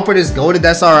 Swampert is goated,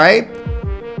 that's alright.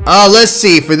 Let's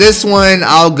see. For this one,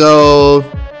 I'll go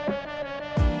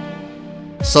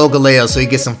Solgaleo so he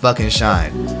gets some fucking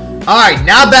shine. Alright,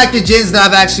 now back to gens that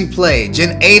I've actually played.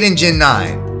 Gen 8 and Gen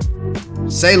 9.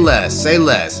 Say less.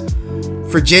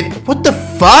 For Gen... What the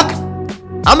fuck?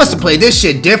 I must have played this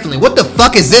shit differently. What the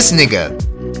fuck is this nigga?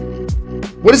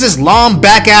 What is this long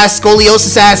back ass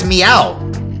scoliosis ass Meow?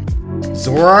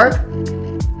 Zoroark?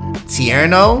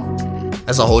 Tierno?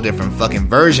 That's a whole different fucking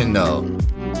version though.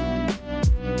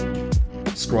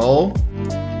 Scroll?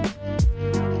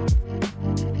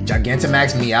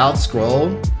 Gigantamax Meowth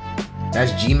Scroll?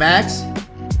 That's G-Max?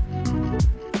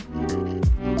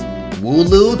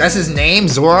 Wooloo? That's his name?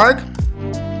 Zoroark?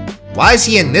 Why is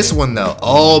he in this one though?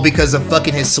 Oh, because of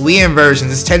fucking his Suian version.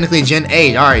 This is technically Gen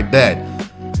 8. Alright, bet.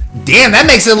 Damn, that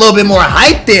makes it a little bit more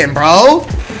hype then, bro.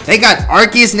 They got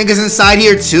Arceus niggas inside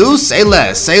here too. Say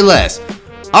less, say less.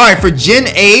 Alright, for Gen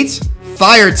 8,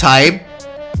 Fire type.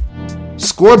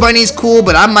 Scorbunny's cool,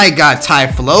 but I might got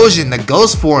Typhlosion, the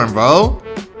ghost form, bro.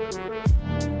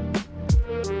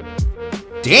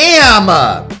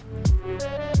 Damn!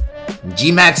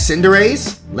 G-Max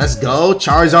Cinderace? Let's go.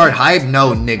 Charizard hype?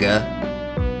 No, nigga.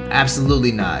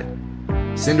 Absolutely not.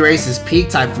 Cinderace is peak.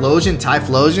 Typhlosion?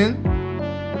 Typhlosion?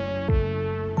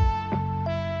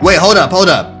 Wait, hold up, hold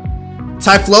up.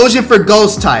 Typhlosion for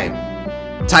ghost type.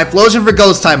 Typhlosion for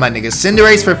ghost type, my nigga.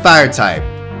 Cinderace for fire type.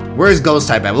 Where's ghost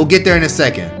type at? We'll get there in a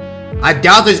second. I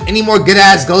doubt there's any more good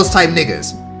ass ghost type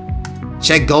niggas.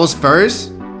 Check ghost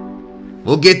first.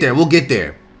 We'll get there, we'll get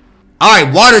there.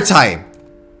 Alright, water type.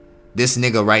 This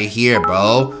nigga right here,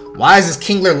 bro. Why is this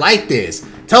Kingler like this?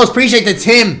 Tell us, appreciate the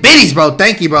 10 biddies, bro.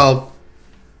 Thank you, bro.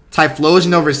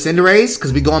 Typhlosion over Cinderace,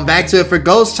 because we going back to it for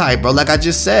ghost type, bro, like I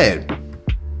just said.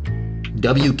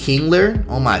 W Kingler?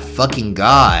 Oh my fucking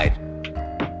god.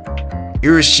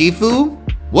 Urshifu?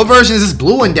 What version is this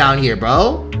blue one down here,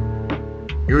 bro?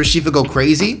 Urshifu go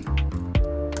crazy?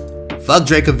 Fuck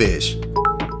Dracovish.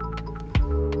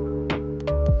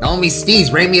 Naomi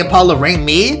Steez, rate me Apollo, rate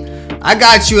me? I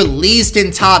got you at least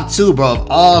in top 2, bro, of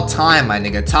all time, my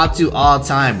nigga. Top 2 all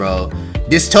time, bro.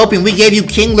 Dystopian, we gave you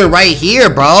Kingler right here,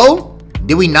 bro.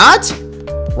 Did we not?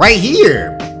 Right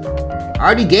here. I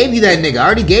already gave you that nigga. I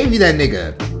already gave you that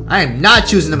nigga. I am not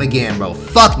choosing him again, bro.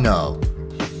 Fuck no.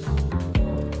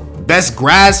 Best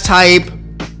grass type.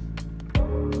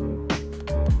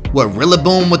 What,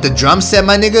 Rillaboom with the drum set,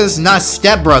 my niggas? Not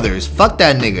Step Brothers. Fuck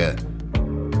that nigga.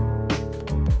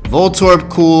 Voltorb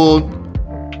cool.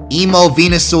 Emo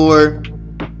Venusaur.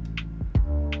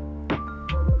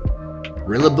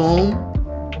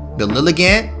 Rillaboom. The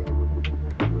Lilligant.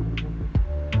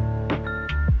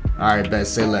 Alright,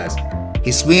 best. Say less.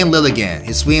 Hisuian Lilligant.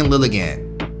 Hisuian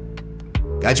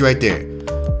Lilligant. Got you right there.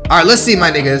 Alright, let's see,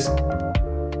 my niggas.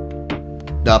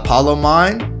 The Apollo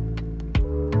Mine.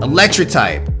 Electric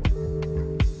type.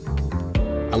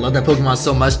 I love that Pokemon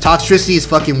so much. Toxtricity is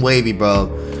fucking wavy,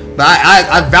 bro. But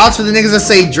I vouch for the niggas that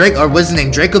say Drake, or what's his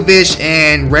name? Dracovish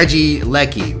and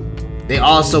Regieleki. They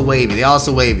also wavy. They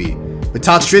also wavy. But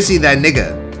Toxtricity, that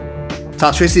nigga.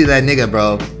 Toxtricity, that nigga,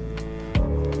 bro.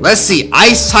 Let's see.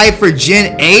 Ice type for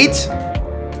Gen 8.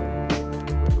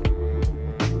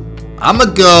 I'ma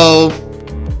go.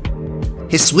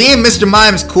 Hisuian Mr.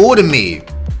 Mime's cool to me.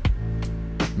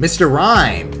 Mr.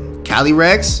 Rhyme.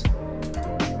 Calyrex.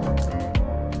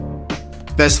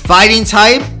 Best fighting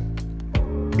type.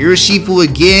 Urshifu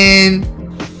again.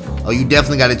 Oh, you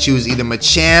definitely gotta choose either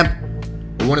Machamp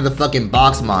or one of the fucking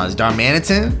box mods.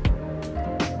 Darmanitan?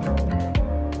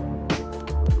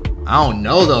 I don't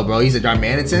know though, bro. He's a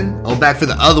Darmanitan? Oh, back for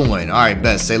the other one. Alright,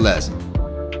 best. Say less.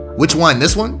 Which one?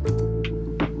 This one?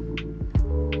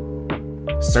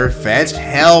 Surfetch?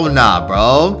 Hell nah,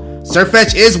 bro.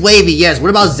 Surfetch is wavy, yes. What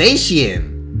about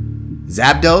Zacian?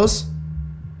 Zapdos?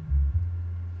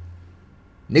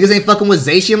 Niggas ain't fucking with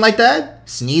Zacian like that?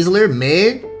 Sneasler?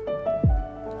 Mig?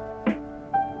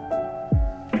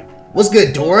 What's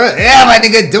good, Dora? Yeah, my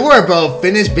nigga Dora, bro.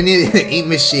 Finish Benny Ink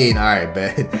Machine. Alright,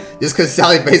 bet. Just cause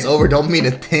Sally face over don't mean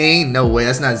a thing. No way,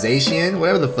 that's not Zacian.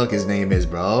 Whatever the fuck his name is,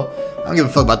 bro. I don't give a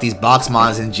fuck about these box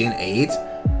mods in Gen 8.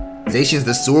 Zacian's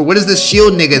the sword. What is the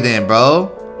shield nigga then,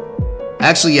 bro?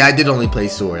 Actually, yeah, I did only play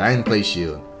sword. I didn't play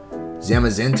shield.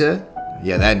 Zamazenta?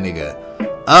 Yeah, that nigga.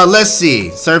 Let's see.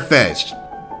 Surfetched.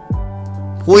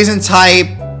 Poison type.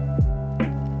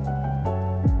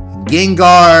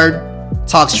 Gengar.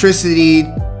 Toxtricity.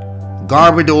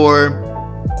 Garbodor.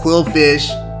 Quillfish.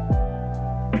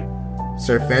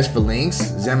 Surfetched for Lynx.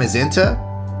 Zamazenta.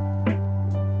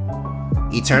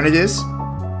 Eternatus.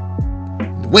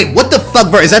 Wait, what the fuck,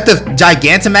 bro? Is that the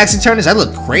Gigantamax Eternatus? That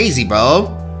look crazy,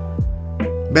 bro.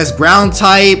 Best ground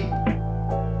type.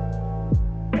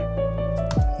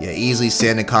 Yeah, easily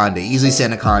Sandaconda. Easily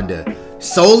Sandaconda.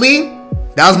 Solely?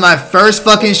 That was my first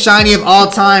fucking shiny of all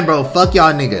time, bro. Fuck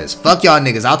y'all niggas. Fuck y'all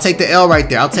niggas. I'll take the L right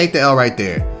there. I'll take the L right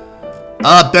there.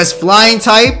 Best flying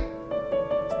type.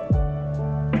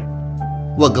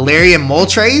 What, Galarian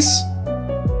Moltres?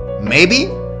 Maybe?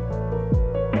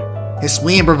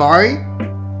 Hisuian Bravari?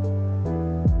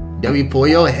 W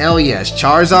Puyo? Hell yes.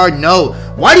 Charizard? No.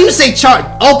 Why do you say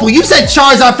Opal, you said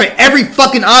Charizard for every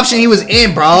fucking option he was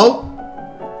in, bro.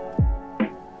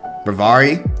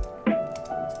 Bravari?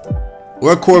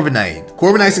 Or Corviknight.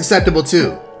 Corviknight's acceptable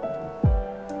too.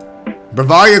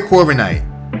 Bravari or Corviknight?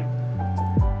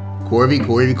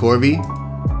 Corvi.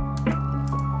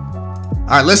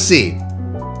 Alright, let's see.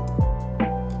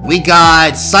 We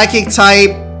got Psychic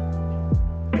type.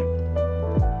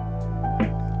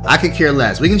 I could care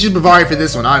less. We can choose Bavarian for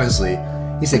this one, honestly.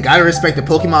 He said, gotta respect the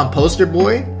Pokemon poster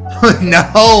boy.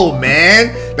 No,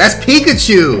 man. That's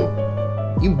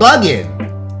Pikachu. You bugging.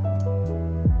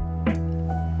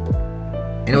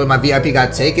 Anyway, my VIP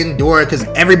got taken. Dora, because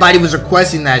everybody was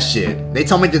requesting that shit. They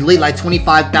told me to delete like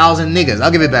 25,000 niggas.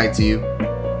 I'll give it back to you.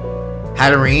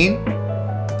 Hatterene.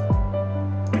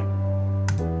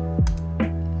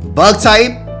 Bug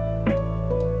type.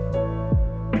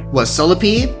 What,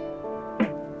 Solipede?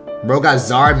 Bro got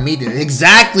Zard meat.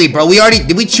 Exactly, bro.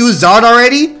 Did we choose Zard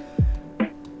already?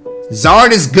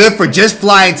 Zard is good for just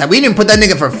flying type. We didn't put that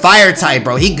nigga for fire type,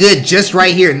 bro. He good just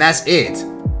right here, and that's it.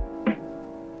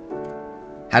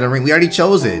 Hatterene, we already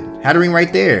chose it. Hatterene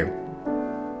right there.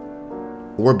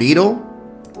 Orbeetle.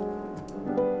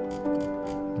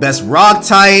 Best rock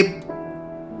type.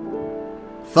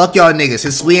 Fuck y'all niggas.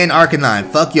 Hisuian Arcanine.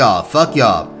 Fuck y'all. Fuck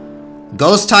y'all.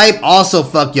 Ghost type. Also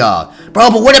fuck y'all. Bro,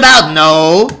 but what about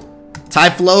no?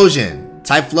 Typhlosion.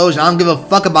 Typhlosion. I don't give a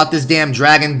fuck about this damn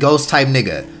dragon ghost type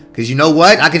nigga. Because you know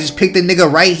what? I can just pick the nigga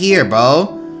right here,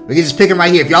 bro. We can just pick him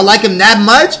right here. If y'all like him that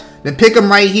much, then pick him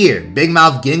right here. Big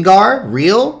Mouth Gengar.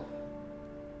 Real.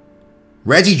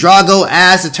 Regidrago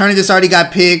ass. Eternatus already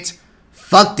got picked.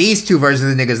 Fuck these two versions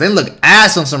of the niggas. They look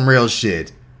ass on some real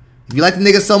shit. If you like the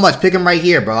nigga so much, pick him right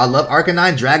here, bro. I love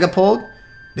Arcanine, Dragapult.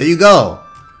 There you go.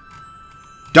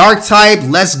 Dark type,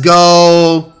 let's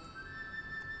go.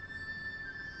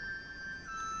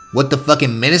 What the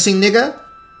fucking menacing nigga?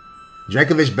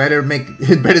 Dracovish better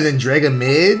than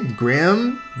Dragamid,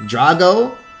 Grim,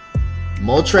 Drago,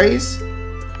 Moltres.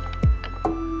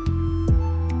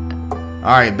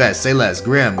 Alright, bet. Say less.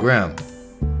 Grim.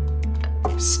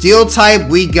 Steel type,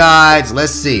 we got,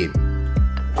 let's see.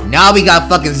 Now we got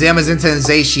fucking Zamazenta and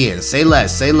Zacian. Say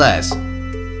less.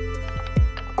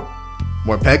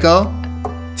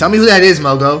 Morpeko? Tell me who that is,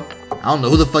 Mogo. I don't know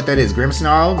who the fuck that is.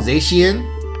 Grimmsnarl? Zacian?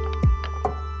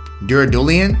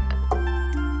 Duradulian?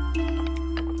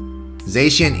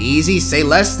 Zacian easy? Say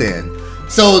less then.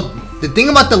 So, the thing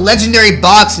about the legendary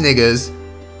box niggas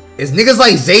is niggas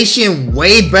like Zacian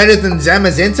way better than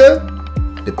Zamazenta?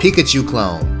 The Pikachu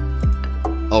clone.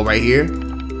 Oh, right here?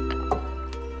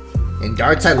 And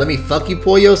Dark type, let me fuck you,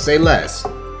 Pollo. Say less.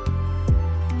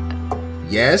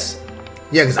 Yes?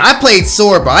 Yeah, because I played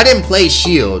Sword, bro. I didn't play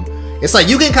Shield. It's like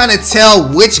you can kind of tell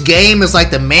which game is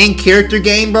like the main character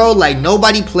game, bro. Like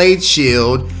nobody played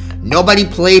Shield. Nobody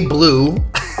played Blue.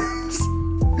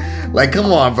 Like,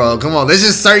 come on, bro. Come on. There's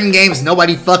just certain games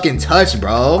nobody fucking touched,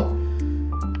 bro.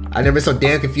 I've never been so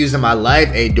damn confused in my life.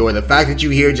 Hey, Dora, the fact that you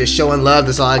here just showing love,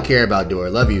 that's all I care about, Dora.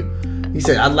 Love you. He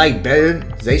said, I like better.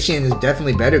 Zacian is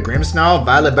definitely better. Grimmsnarl,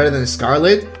 Violet better than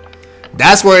Scarlet.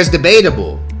 That's where it's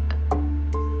debatable.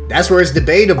 That's where it's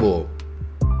debatable.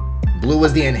 Blue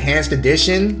was the enhanced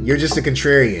edition. You're just a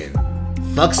contrarian.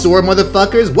 Fuck Sword,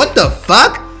 motherfuckers. What the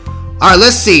fuck? Alright,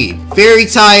 let's see. Fairy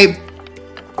type.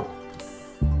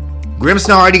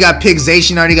 Grimmsnarl already got picked.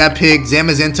 Zacian already got picked.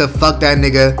 Zamazenta, fuck that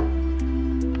nigga.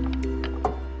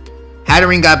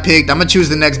 Hatterene got picked. I'm gonna choose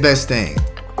the next best thing.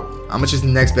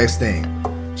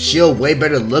 Shield way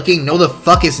better looking? No the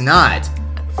fuck it's not.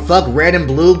 Fuck red and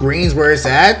blue. Green's where it's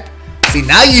at. See,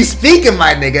 now you speaking,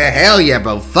 my nigga. Hell yeah,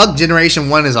 bro. Fuck Generation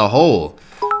 1 as a whole.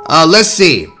 Let's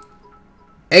see.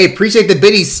 Hey, appreciate the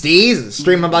biddies, Steez.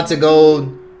 Stream, I'm about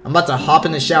to hop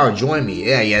in the shower. Join me.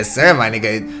 Yeah, yes, sir, my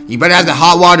nigga. You better have the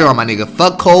hot water on, my nigga.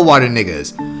 Fuck cold water,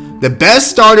 niggas. The best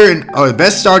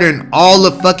starter in all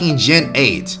of fucking Gen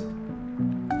 8.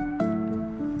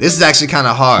 This is actually kind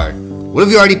of hard. What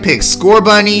have you already picked?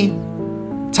 Scorbunny,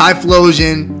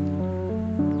 Typhlosion.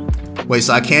 Wait,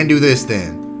 so I can do this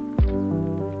then.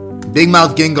 Big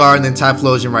Mouth Gengar and then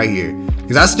Typhlosion right here.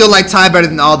 Because I still like Ty better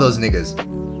than all those niggas.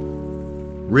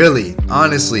 Really.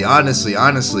 Honestly.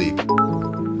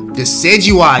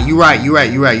 Decidueye. You right.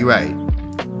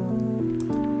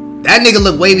 That nigga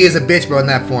look wavy as a bitch, bro, in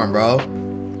that form, bro.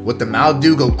 With the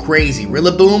Maldew go crazy.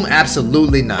 Rillaboom?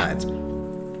 Absolutely not.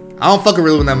 I don't fuck with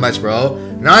Rillaboom that much, bro.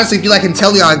 And honestly, if you like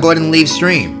Inteleon, go ahead and leave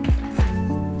stream.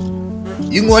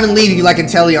 You can go ahead and leave if you like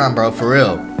Inteleon, bro, for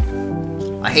real.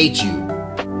 I hate you.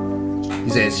 He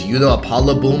says, you the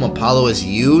Apollo Boom? Apollo is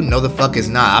you? No the fuck is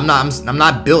not. I'm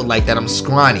not built like that. I'm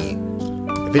scrawny.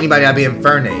 If anybody, I'd be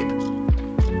Infernape.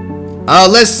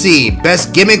 Let's see.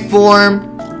 Best gimmick form.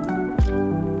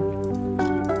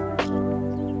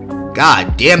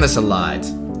 God damn, that's a lot.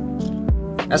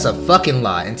 That's a fucking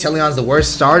lot. Inteleon's the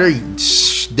worst starter?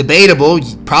 Debatable,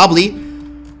 probably.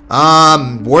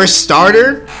 Worst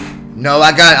starter? No,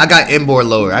 I got Emboar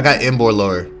lower.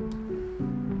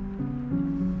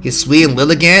 Hisuian and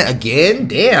Lilligant again?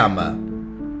 Damn.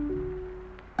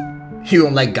 You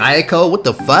don't like Gaiaco? What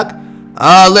the fuck?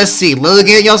 Let's see.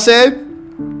 Lilligant, y'all said?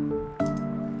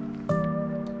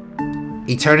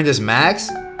 Eternatus Max?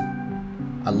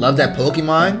 I love that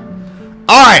Pokemon.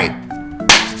 Alright.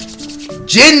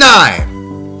 Gen 9.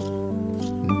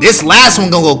 This last one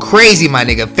gonna go crazy, my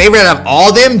nigga. Favorite out of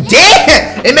all them?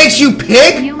 Damn! It makes you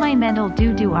pick? You my mental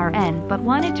doo-doo RN, but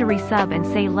wanted to resub and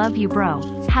say love you, bro.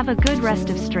 Have a good rest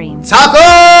of stream.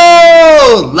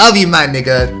 Taco! Love you, my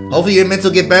nigga. Hopefully your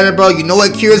mental get better, bro. You know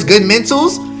what cures good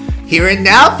mentals? Here and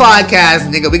Now podcast,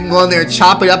 nigga. We can go in there and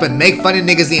chop it up and make fun of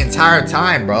niggas the entire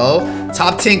time, bro.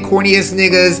 Top 10 corniest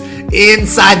niggas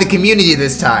inside the community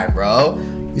this time, bro.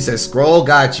 You said scroll,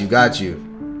 got you.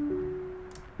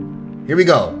 Here we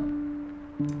go.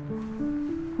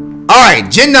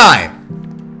 Alright, Gen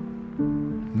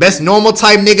 9. Best normal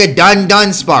type nigga,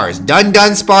 Dunsparce.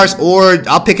 Dunsparce, or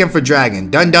I'll pick him for Dragon.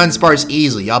 Dunsparce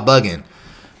easily, y'all bugging.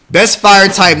 Best fire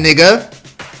type nigga.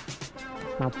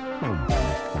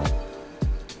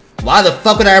 Why the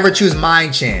fuck would I ever choose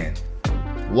Mind-Chan?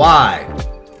 Why?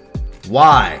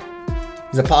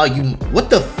 He's a Paul, you, what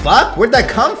the fuck? Where'd that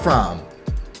come from?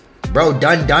 Bro,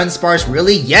 Dunsparce,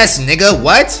 really? Yes, nigga,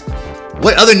 what?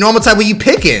 What other normal type were you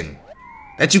picking?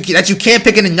 That you can't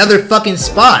pick in another fucking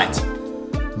spot.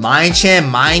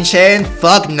 Mind-Chan?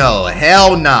 Fuck no,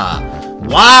 hell nah.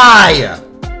 Why?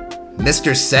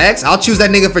 Mr. Sex? I'll choose that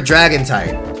nigga for Dragon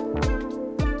type.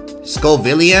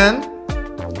 Scovillian?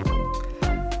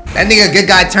 That nigga good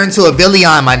guy turned to a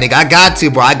Villion, my nigga. I got to,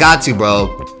 bro.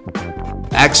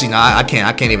 Actually, no, I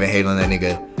can't even hate on that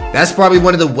nigga. That's probably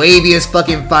one of the waviest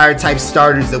fucking fire type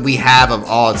starters that we have of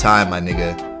all time, my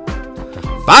nigga.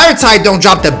 Fire type don't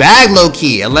drop the bag low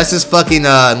key unless it's fucking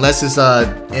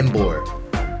Emboar.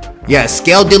 Yeah,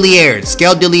 Skeldilierge.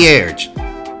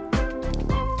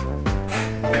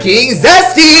 King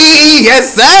Zesty!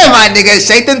 Yes, sir, my nigga.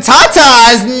 Shake them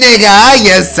tatas, nigga.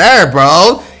 Yes, sir,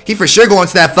 bro. He for sure going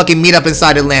to that fucking meetup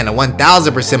inside Atlanta.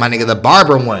 1000%, my nigga. The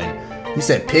barber one. You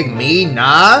said pick me?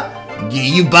 Nah.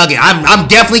 You bugging. I'm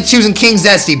definitely choosing King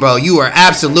Zesty, bro. You are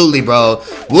absolutely, bro.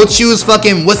 We'll choose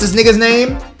fucking, what's this nigga's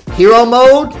name? Hero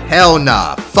mode? Hell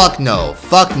nah. Fuck no.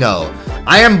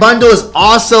 Iron Bundle is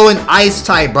also an ice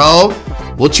type, bro.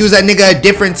 We'll choose that nigga a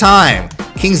different time.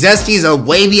 King Zesty is a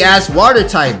wavy ass water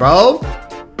type, bro.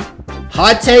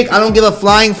 Hot take, I don't give a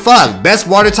flying fuck. Best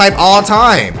water type all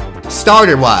time.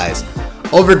 Starter wise.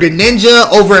 Over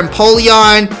Greninja, over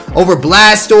Empoleon, over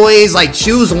Blastoise. Like,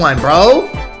 choose one, bro.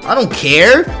 I don't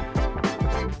care.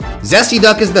 Zesty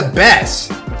Duck is the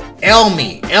best.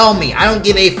 Elmi. I don't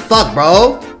give a fuck,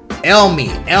 bro. Elmi.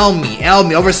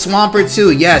 Over Swampert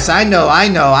too. Yes, I know.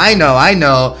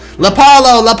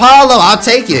 Lapallo. I'll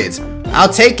take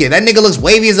it. That nigga looks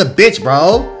wavy as a bitch,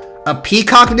 bro. A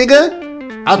peacock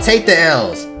nigga? I'll take the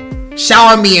L's.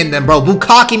 Shower me in them, bro.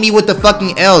 Bukkake me with the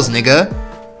fucking L's, nigga.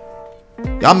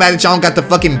 Y'all mad that y'all don't got the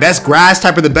fucking best grass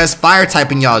type or the best fire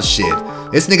type in y'all shit.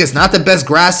 This nigga's not the best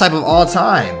grass type of all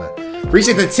time.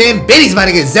 Appreciate the 10 biddies, my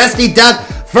nigga. Zesty Duck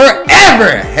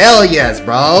forever. Hell yes,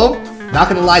 bro. Not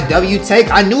gonna lie, W take.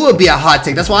 I knew it would be a hot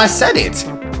take. That's why I said it.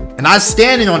 And I was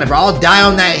standing on it, bro. I'll die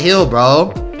on that hill,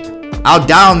 bro. I'll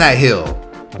die on that hill.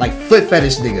 Like foot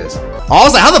fetish niggas. I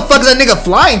was like, how the fuck is that nigga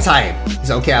flying type? He's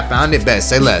like, okay, I found it. Best.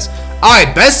 Say less.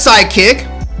 Alright, best sidekick.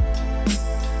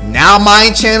 Now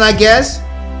Mind-Chan, I guess.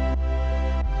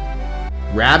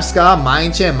 Rabsca,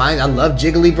 Mind-Chan, I love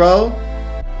Jiggly, bro.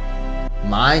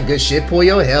 Good shit,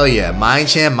 Puyo. Hell yeah.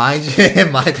 Mind-Chan. Why,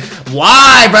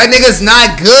 bro? Nigga's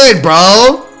not good,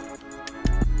 bro.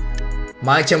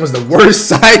 Mind-Chan was the worst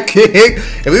sidekick.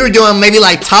 If we were doing maybe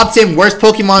like top 10 worst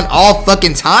Pokemon all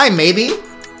fucking time, maybe.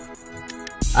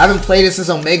 I haven't played it since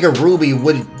Omega Ruby.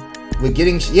 With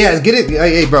getting, yeah, get it.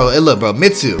 Hey, bro. Hey, look, bro.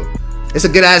 Mitsu. It's a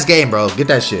good ass game, bro. Get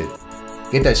that shit.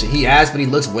 He asked, but he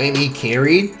looks wavy. He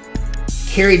carried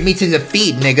me to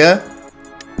defeat, nigga.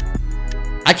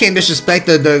 I can't disrespect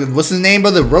the what's his name,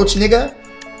 bro? The Roach nigga.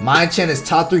 Mind-Chan is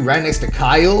top 3 right next to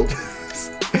Kyle.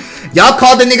 Y'all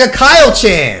called the nigga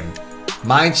Kyle-Chan.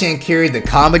 Mind-Chan carried the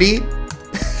comedy.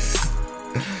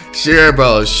 Sure,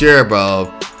 bro.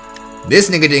 This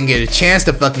nigga didn't get a chance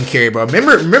to fucking carry, bro.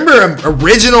 Remember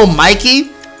original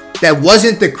Mikey that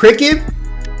wasn't the cricket?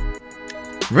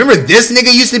 Remember this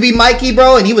nigga used to be Mikey,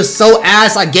 bro, and he was so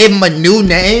ass I gave him a new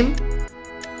name?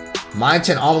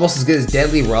 Mind-Chan almost as good as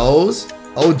Deadly Rose.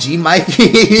 OG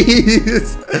Mikey.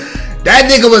 That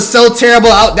nigga was so terrible.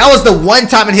 That was the one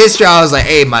time in history I was like,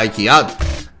 hey Mikey,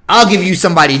 I'll give you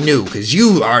somebody new, cause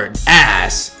you are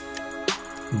ass.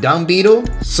 Dung Beetle,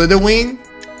 Slitherwing.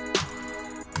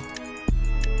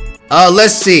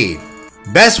 Let's see.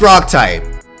 Best rock type.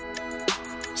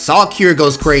 Salt Cure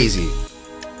goes crazy.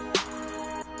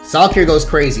 Solkir goes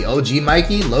crazy. OG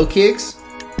Mikey, low kicks.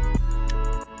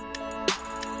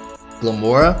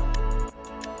 Glamora.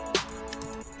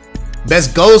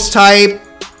 Best ghost type.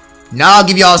 Now I'll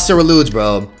give y'all Ceruleans,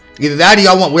 bro. Either that or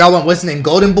y'all want what's his name?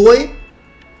 Golden Boy?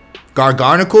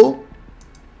 Gargarnacle?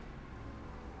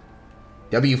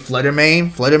 W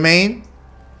Fluttermane?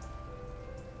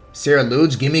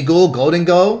 Ceruleans, Gimme Ghoul, Golden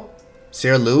Go?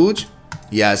 Ceruleans?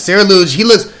 Yeah, Ceruleans, he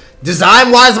looks,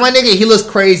 design-wise, my nigga, he looks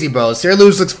crazy, bro.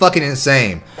 Ceruleans looks fucking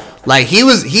insane. Like,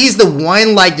 he's the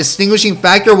one, like, distinguishing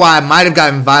factor why I might have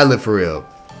gotten Violet for real.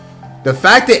 The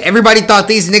fact that everybody thought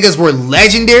these niggas were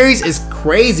legendaries is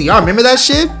crazy. Y'all remember that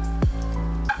shit?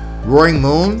 Roaring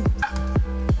Moon.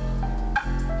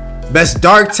 Best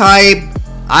dark type.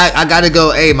 I gotta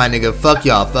go, hey, my nigga, fuck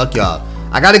y'all.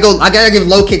 I gotta give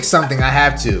low kick something. I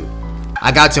have to.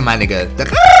 I got to, my nigga.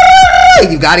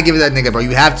 You gotta give it that nigga, bro.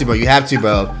 You have to,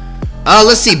 bro.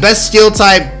 Let's see. Best skill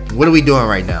type. What are we doing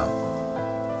right now?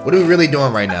 What are we really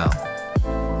doing right now?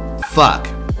 Fuck.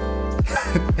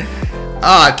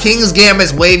 King's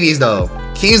Gambit's wavy though.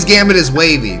 King's Gambit is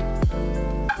wavy.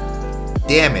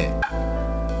 Damn it.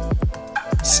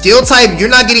 Skill type, you're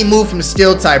not getting moved from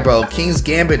skill type, bro. King's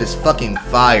Gambit is fucking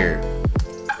fire.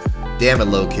 Damn it,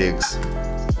 low kicks.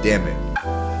 Damn it.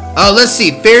 Let's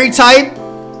see. Fairy type.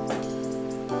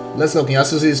 Let's go. Can y'all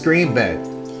still see the screen? Bet.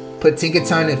 Put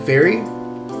Tinkaton in Fairy.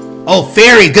 Oh,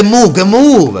 Fairy. Good move.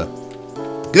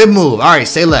 Alright,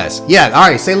 say less. Yeah,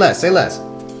 alright, say less.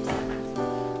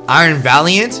 Iron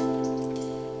Valiant.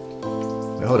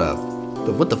 Wait, hold up.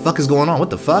 What the fuck is going on? What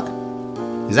the fuck?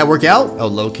 Does that work out? Oh,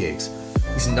 low kicks.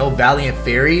 He's no Valiant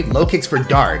Fairy. Low kicks for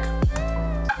dark.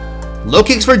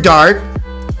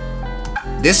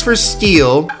 This for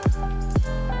steel.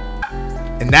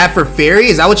 And that for fairy?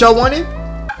 Is that what y'all wanted?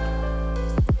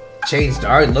 Change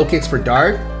dark. Low kicks for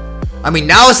dark. I mean,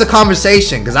 now it's a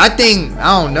conversation. Because I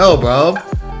don't know, bro.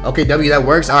 Okay, W, that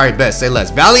works. Alright, best. Say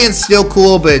less. Valiant's still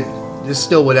cool, but just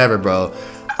still whatever, bro.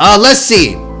 Let's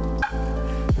see.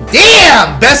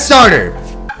 Damn! Best starter.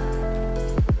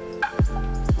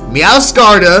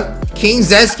 Meowscarda, King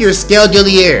Zesty, or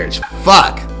Skeldilliers.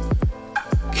 Fuck.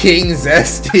 King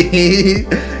Zesty.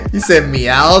 You said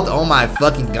Meowth? Oh my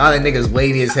fucking god, that nigga's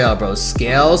wavy as hell, bro.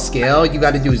 Scale, you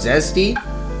gotta do Zesty.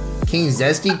 King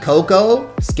Zesty, Coco,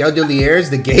 Skeldilliers,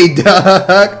 the gay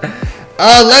duck.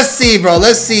 Let's see, bro.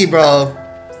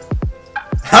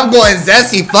 I'm going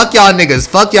Zesty. Fuck y'all niggas.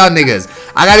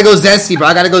 I gotta go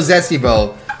Zesty,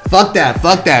 bro. Fuck that.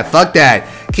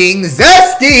 King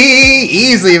Zesty.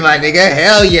 Easily, my nigga.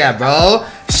 Hell yeah, bro.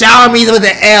 Shower me with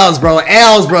the L's, bro.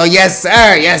 Yes,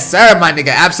 sir, my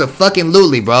nigga.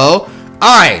 Abso-fucking-lutely, bro.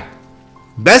 Alright.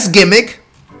 Best gimmick.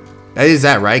 Is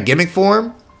that right? Gimmick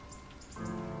form?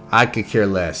 I could care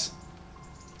less.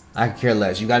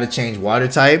 You gotta change water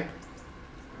type.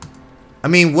 I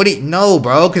mean, no,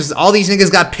 bro. Because all these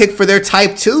niggas got picked for their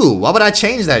type, too. Why would I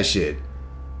change that shit?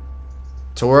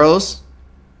 Tauros?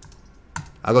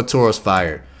 I'll go Tauros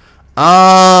Fire.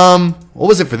 What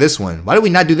was it for this one? Why did we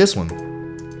not do this one?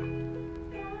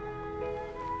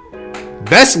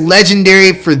 Best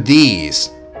legendary for these.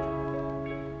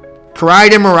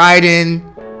 Koraidon, Miraidon,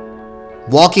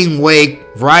 Walking Wake,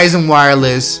 Verizon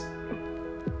Wireless.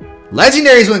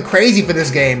 Legendaries went crazy for this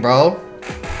game, bro.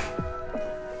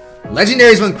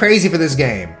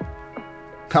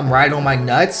 Come ride on my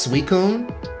nuts, Suicune,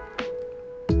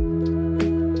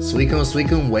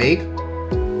 Wake.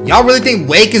 Y'all really think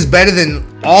Wake is better than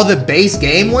all the base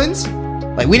game ones?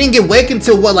 Like, we didn't get Wake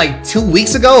until, what, like 2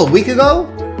 weeks ago? A week ago?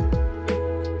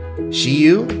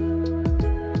 Shiyu?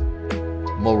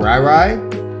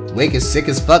 Morairai? Wake is sick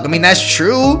as fuck. I mean, that's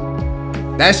true.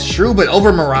 But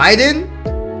over Miraidon?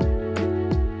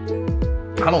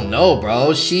 I don't know,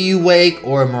 bro. Shiyu, Wake,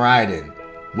 or Miraidon.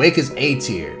 Wake is A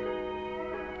tier.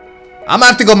 I'm gonna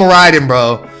have to go Miraidon,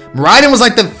 bro. Miraidon was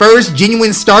like the first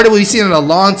genuine starter we've seen in a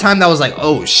long time that was like,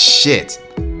 oh shit.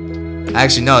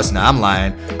 Actually, no, it's not. I'm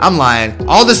lying.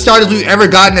 All the starters we've ever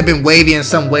gotten have been wavy in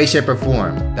some way, shape, or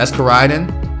form. That's Koraidon.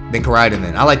 Then Koraidon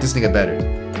then. I like this nigga better.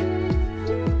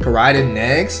 Koraidon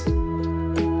next.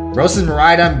 Rosa's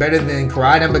Miraidon better than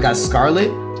Koraidon but got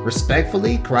Scarlet.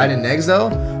 Respectfully. Koraidon next though.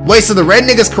 Wait, so the red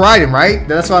nigga's Koraidon, right?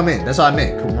 That's what I meant.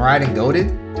 Miraidon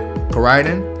goated.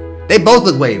 Koraidon. They both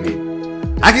look wavy.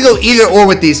 I can go either or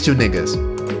with these two niggas.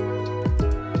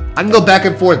 I can go back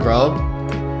and forth, bro.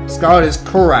 Scarlet is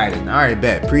Koraidon. Alright,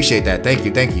 bet. Appreciate that. Thank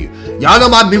you. Y'all know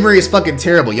my memory is fucking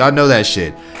terrible. Y'all know that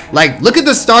shit. Like, look at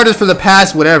the starters for the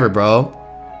past whatever, bro.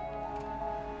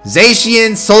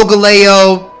 Zacian,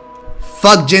 Solgaleo,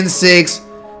 fuck Gen 6,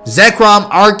 Zekrom,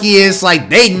 Arceus, like,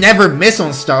 they never miss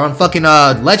on fucking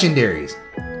legendaries.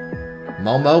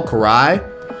 Momo, Karai.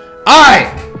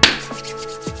 Alright.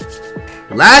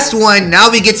 Last one. Now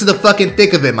we get to the fucking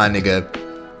thick of it, my nigga.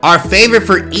 Our favorite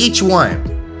for each one.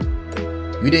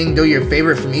 You didn't do your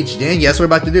favorite from each gen? Yes, we're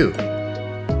about to do.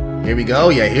 Here we go.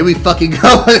 Yeah, here we fucking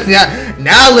go.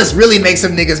 now let's really make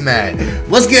some niggas mad.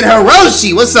 What's good,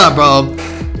 Hiroshi? What's up, bro?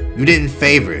 You didn't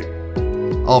favorite.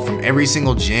 Oh, from every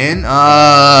single gen?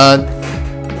 I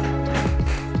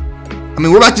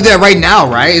mean, we're about to do that right now,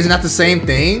 right? Isn't that the same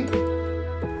thing?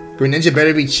 Greninja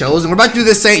better be chosen. We're about to do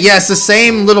the same. Yeah, it's the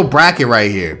same little bracket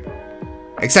right here.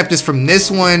 Except it's from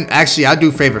this one. Actually, I'll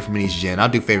do favorite from each gen.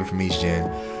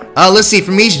 Let's see.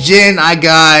 From each gen, I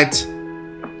got...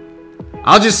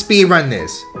 I'll just speed run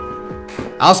this.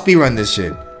 I'll speed run this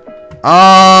shit.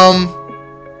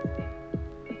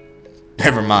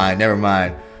 Never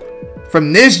mind.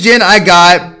 From this gen, I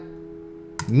got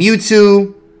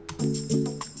Mewtwo.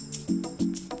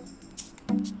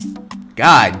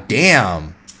 God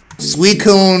damn.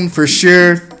 Suicune for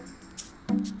sure.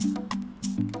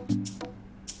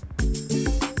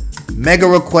 Mega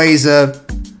Rayquaza.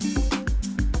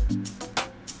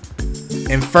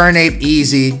 Infernape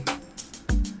easy.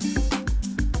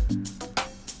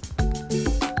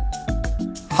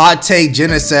 Hot take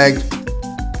Genesect.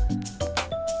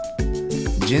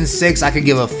 Gen 6 I could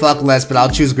give a fuck less, but I'll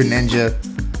choose Greninja.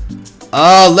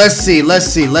 Let's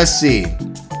see.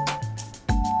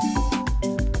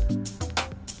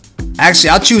 Actually,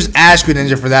 I'll choose Ash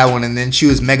Greninja for that one and then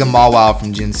choose Mega Mawile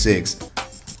from Gen 6.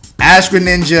 Ash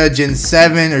Greninja, Gen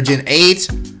 7 or Gen 8.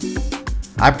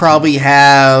 I probably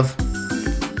have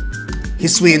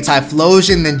Hisui and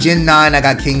Typhlosion. Then Gen 9, I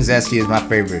got King Zesty as my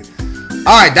favorite.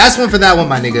 Alright, that's one for that one,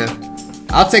 my nigga.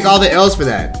 I'll take all the L's for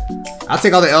that.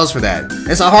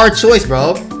 It's a hard choice,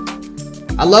 bro.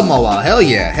 I love Mawile. Hell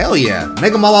yeah.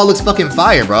 Mega Mawile looks fucking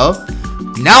fire, bro.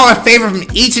 Now our favorite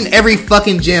from each and every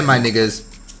fucking gym, my niggas.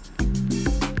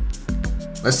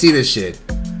 Let's see this shit.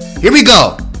 Here we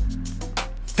go.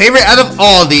 Favorite out of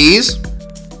all these.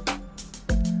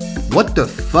 What the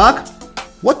fuck?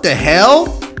 What the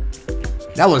hell?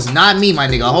 That was not me, my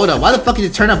nigga. Hold up. Why the fuck did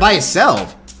it turn up by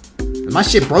itself? Is my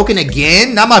shit broken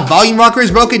again? Now my volume rocker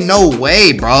is broken? No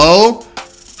way, bro.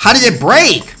 How did it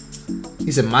break?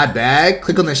 He said, my bad.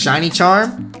 Click on the shiny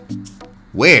charm.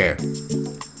 Where?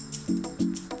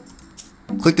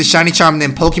 Click the shiny charm,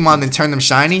 then Pokemon, then turn them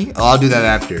shiny? Oh, I'll do that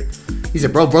after. He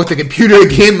said, bro, broke the computer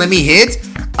again. Let me hit.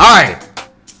 Alright.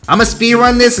 I'm gonna speed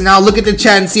run this and I'll look at the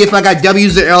chat and see if I got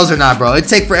W's or L's or not, bro. It'd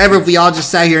take forever if we all just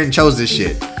sat here and chose this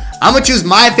shit. I'm gonna choose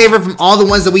my favorite from all the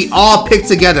ones that we all picked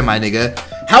together, my nigga.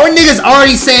 How are niggas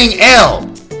already saying L?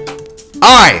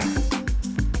 Alright.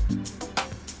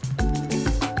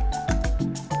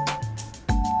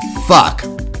 Fuck.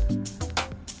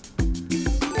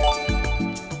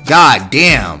 God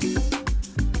damn.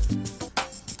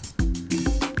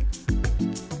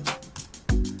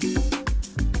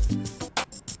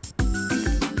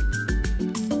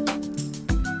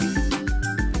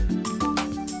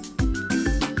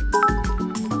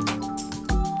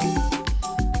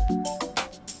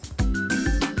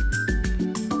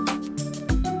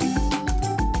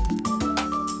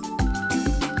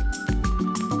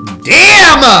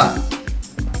 Damn!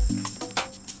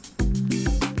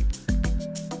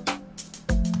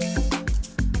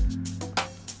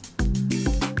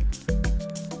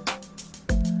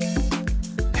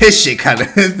 His shit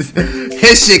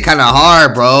kinda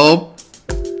hard, bro.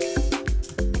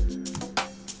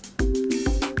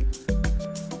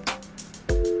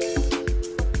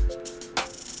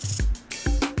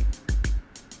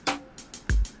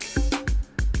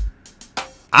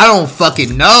 I don't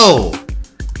fucking know.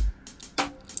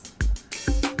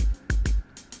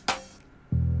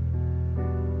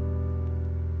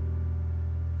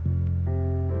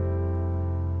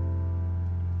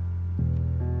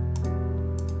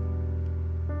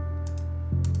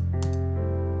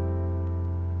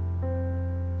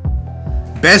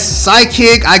 Best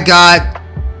sidekick, I got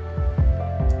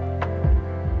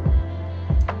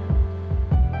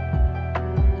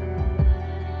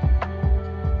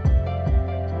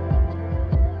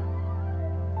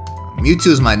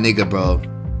Mewtwo's my nigga, bro.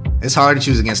 It's hard to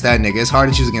choose against that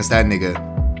nigga.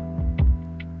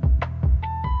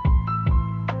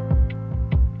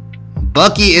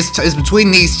 Bucky is between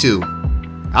these two.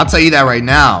 I'll tell you that right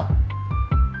now.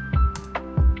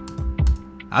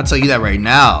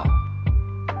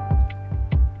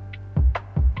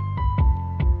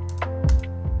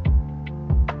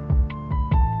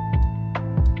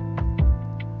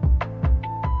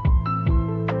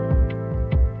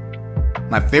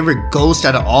 My favorite ghost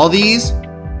out of all these?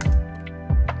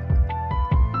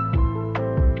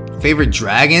 Favorite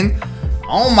dragon?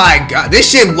 Oh my god. This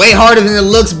shit way harder than it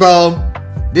looks, bro.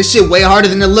 This shit way harder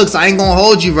than it looks. I ain't gonna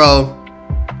hold you, bro.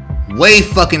 Way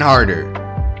fucking harder.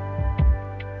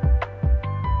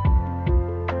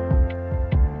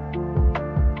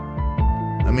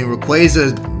 I mean,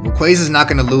 Rayquaza's not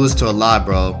gonna lose to a lot,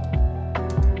 bro.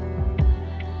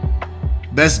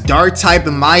 Best dark type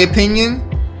in my opinion,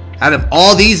 out of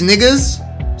all these niggas,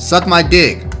 suck my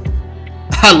dick.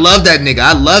 I love that nigga.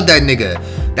 I love that nigga.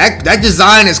 That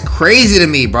design is crazy to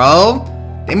me, bro.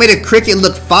 They made a cricket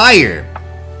look fire.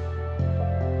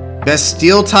 Best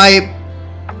steel type,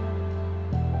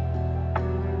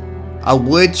 I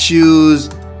would choose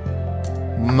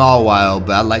Mawile,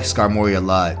 but I like Skarmory a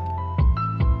lot.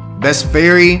 Best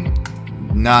fairy,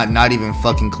 not even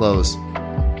fucking close.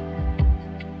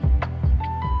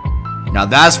 Now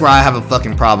that's where I have a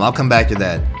fucking problem. I'll come back to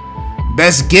that.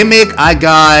 Best gimmick, I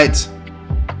got...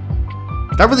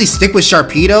 Did I really stick with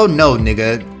Sharpedo? No,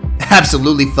 nigga.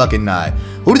 Absolutely fucking not.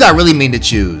 Who did I really mean to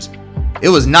choose? It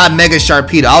was not Mega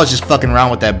Sharpedo. I was just fucking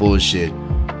around with that bullshit.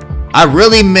 I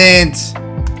really meant...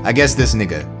 I guess this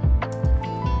nigga.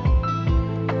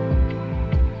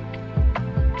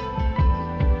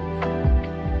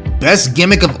 Best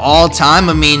gimmick of all time?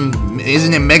 I mean,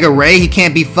 isn't it Mega Ray? He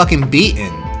can't be fucking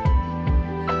beaten.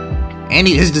 And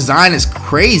his design is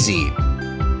crazy.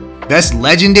 Best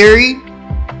legendary?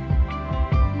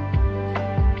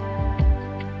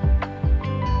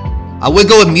 I would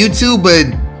go with Mewtwo, but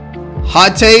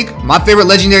hot take, my favorite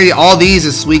legendary of all these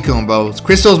is Suicune, bro.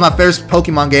 Crystal is my favorite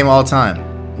Pokemon game of all time.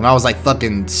 When I was like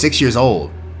fucking 6 years old.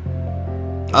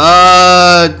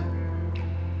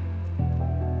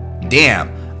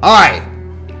 Damn. Alright.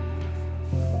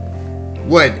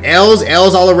 What?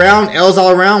 L's all around? L's all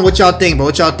around? What y'all think, bro?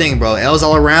 What y'all think, bro? L's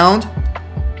all around?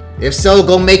 If so,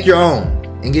 go make your own.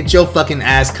 And get your fucking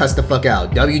ass cussed the fuck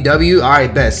out. WW?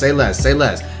 Alright, bet. Say less. Say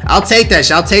less. I'll take that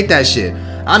shit. I'll take that shit.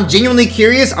 I'm genuinely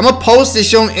curious. I'm gonna post this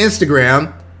shit on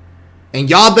Instagram. And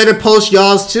y'all better post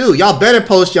y'all's too. Y'all better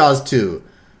post y'all's too.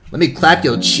 Let me clap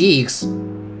your cheeks.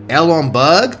 L on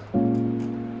Bug?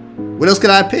 What else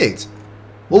could I have picked?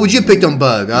 What would you pick on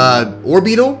Bug?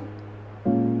 Orbeetle?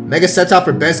 Mega Sceptile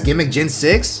for best gimmick Gen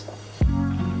 6? I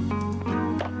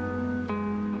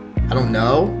don't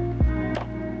know.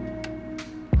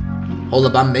 Hold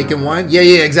up, I'm making one? Yeah,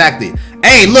 exactly.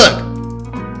 Hey, look!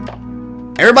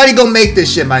 Everybody go make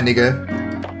this shit, my nigga.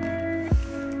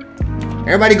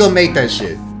 Everybody go make that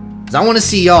shit. Cause I wanna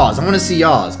see y'all's. I wanna see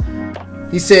y'all's.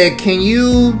 He said, can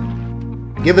you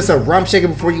give us a rump shaker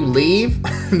before you leave?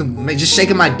 Just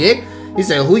shaking my dick? He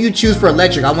said, who you choose for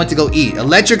electric? I went to go eat.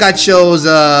 Electric, I chose,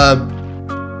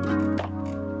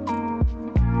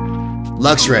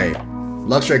 Luxray.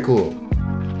 Luxray, cool.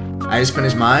 I just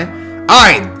finished mine.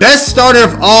 Alright, best starter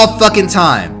of all fucking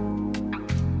time.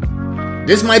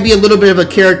 This might be a little bit of a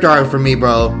character arc for me,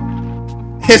 bro.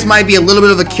 This might be a little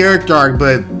bit of a character arc,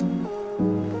 but...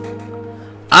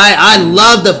 I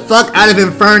love the fuck out of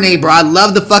Infernape, bro. I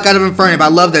love the fuck out of Infernape. I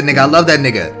love that nigga. I love that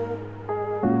nigga.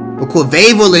 But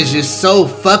Quaveval is just so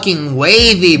fucking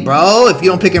wavy, bro. If you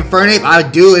don't pick Infernape, I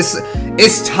do.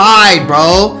 It's tied,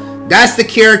 bro. That's the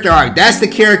character arc. That's the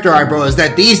character arc, bro. Is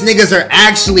that these niggas are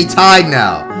actually tied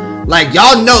now. Like,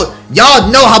 y'all know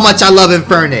how much I love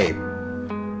Infernape.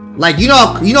 Like, you know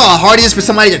how hard it is for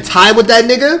somebody to tie with that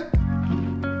nigga?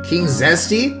 King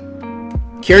Zesty?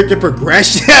 Character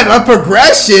progression? A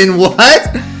progression? What?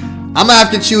 I'm gonna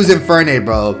have to choose Infernape,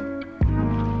 bro.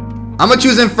 I'm gonna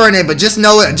choose Infernape, but just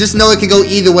know it can go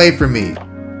either way for me.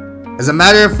 As a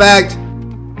matter of fact,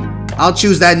 I'll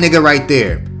choose that nigga right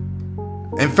there.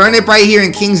 Infernape right here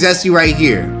and King Zesty right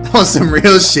here. On some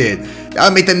real shit. That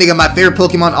would make that nigga my favorite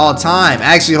Pokemon all time.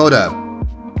 Actually, hold up.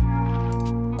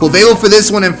 Quaveval for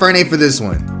this one, Infernape for this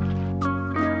one.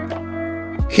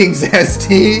 King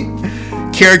Zesty?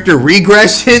 Character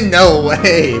regression? No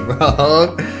way,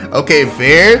 bro. Okay,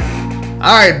 fair.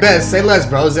 Alright, best. Say less,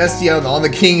 bro. Zesty on the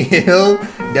King Hill.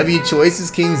 W choices,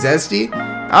 King Zesty.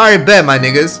 Alright, bet, my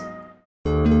niggas.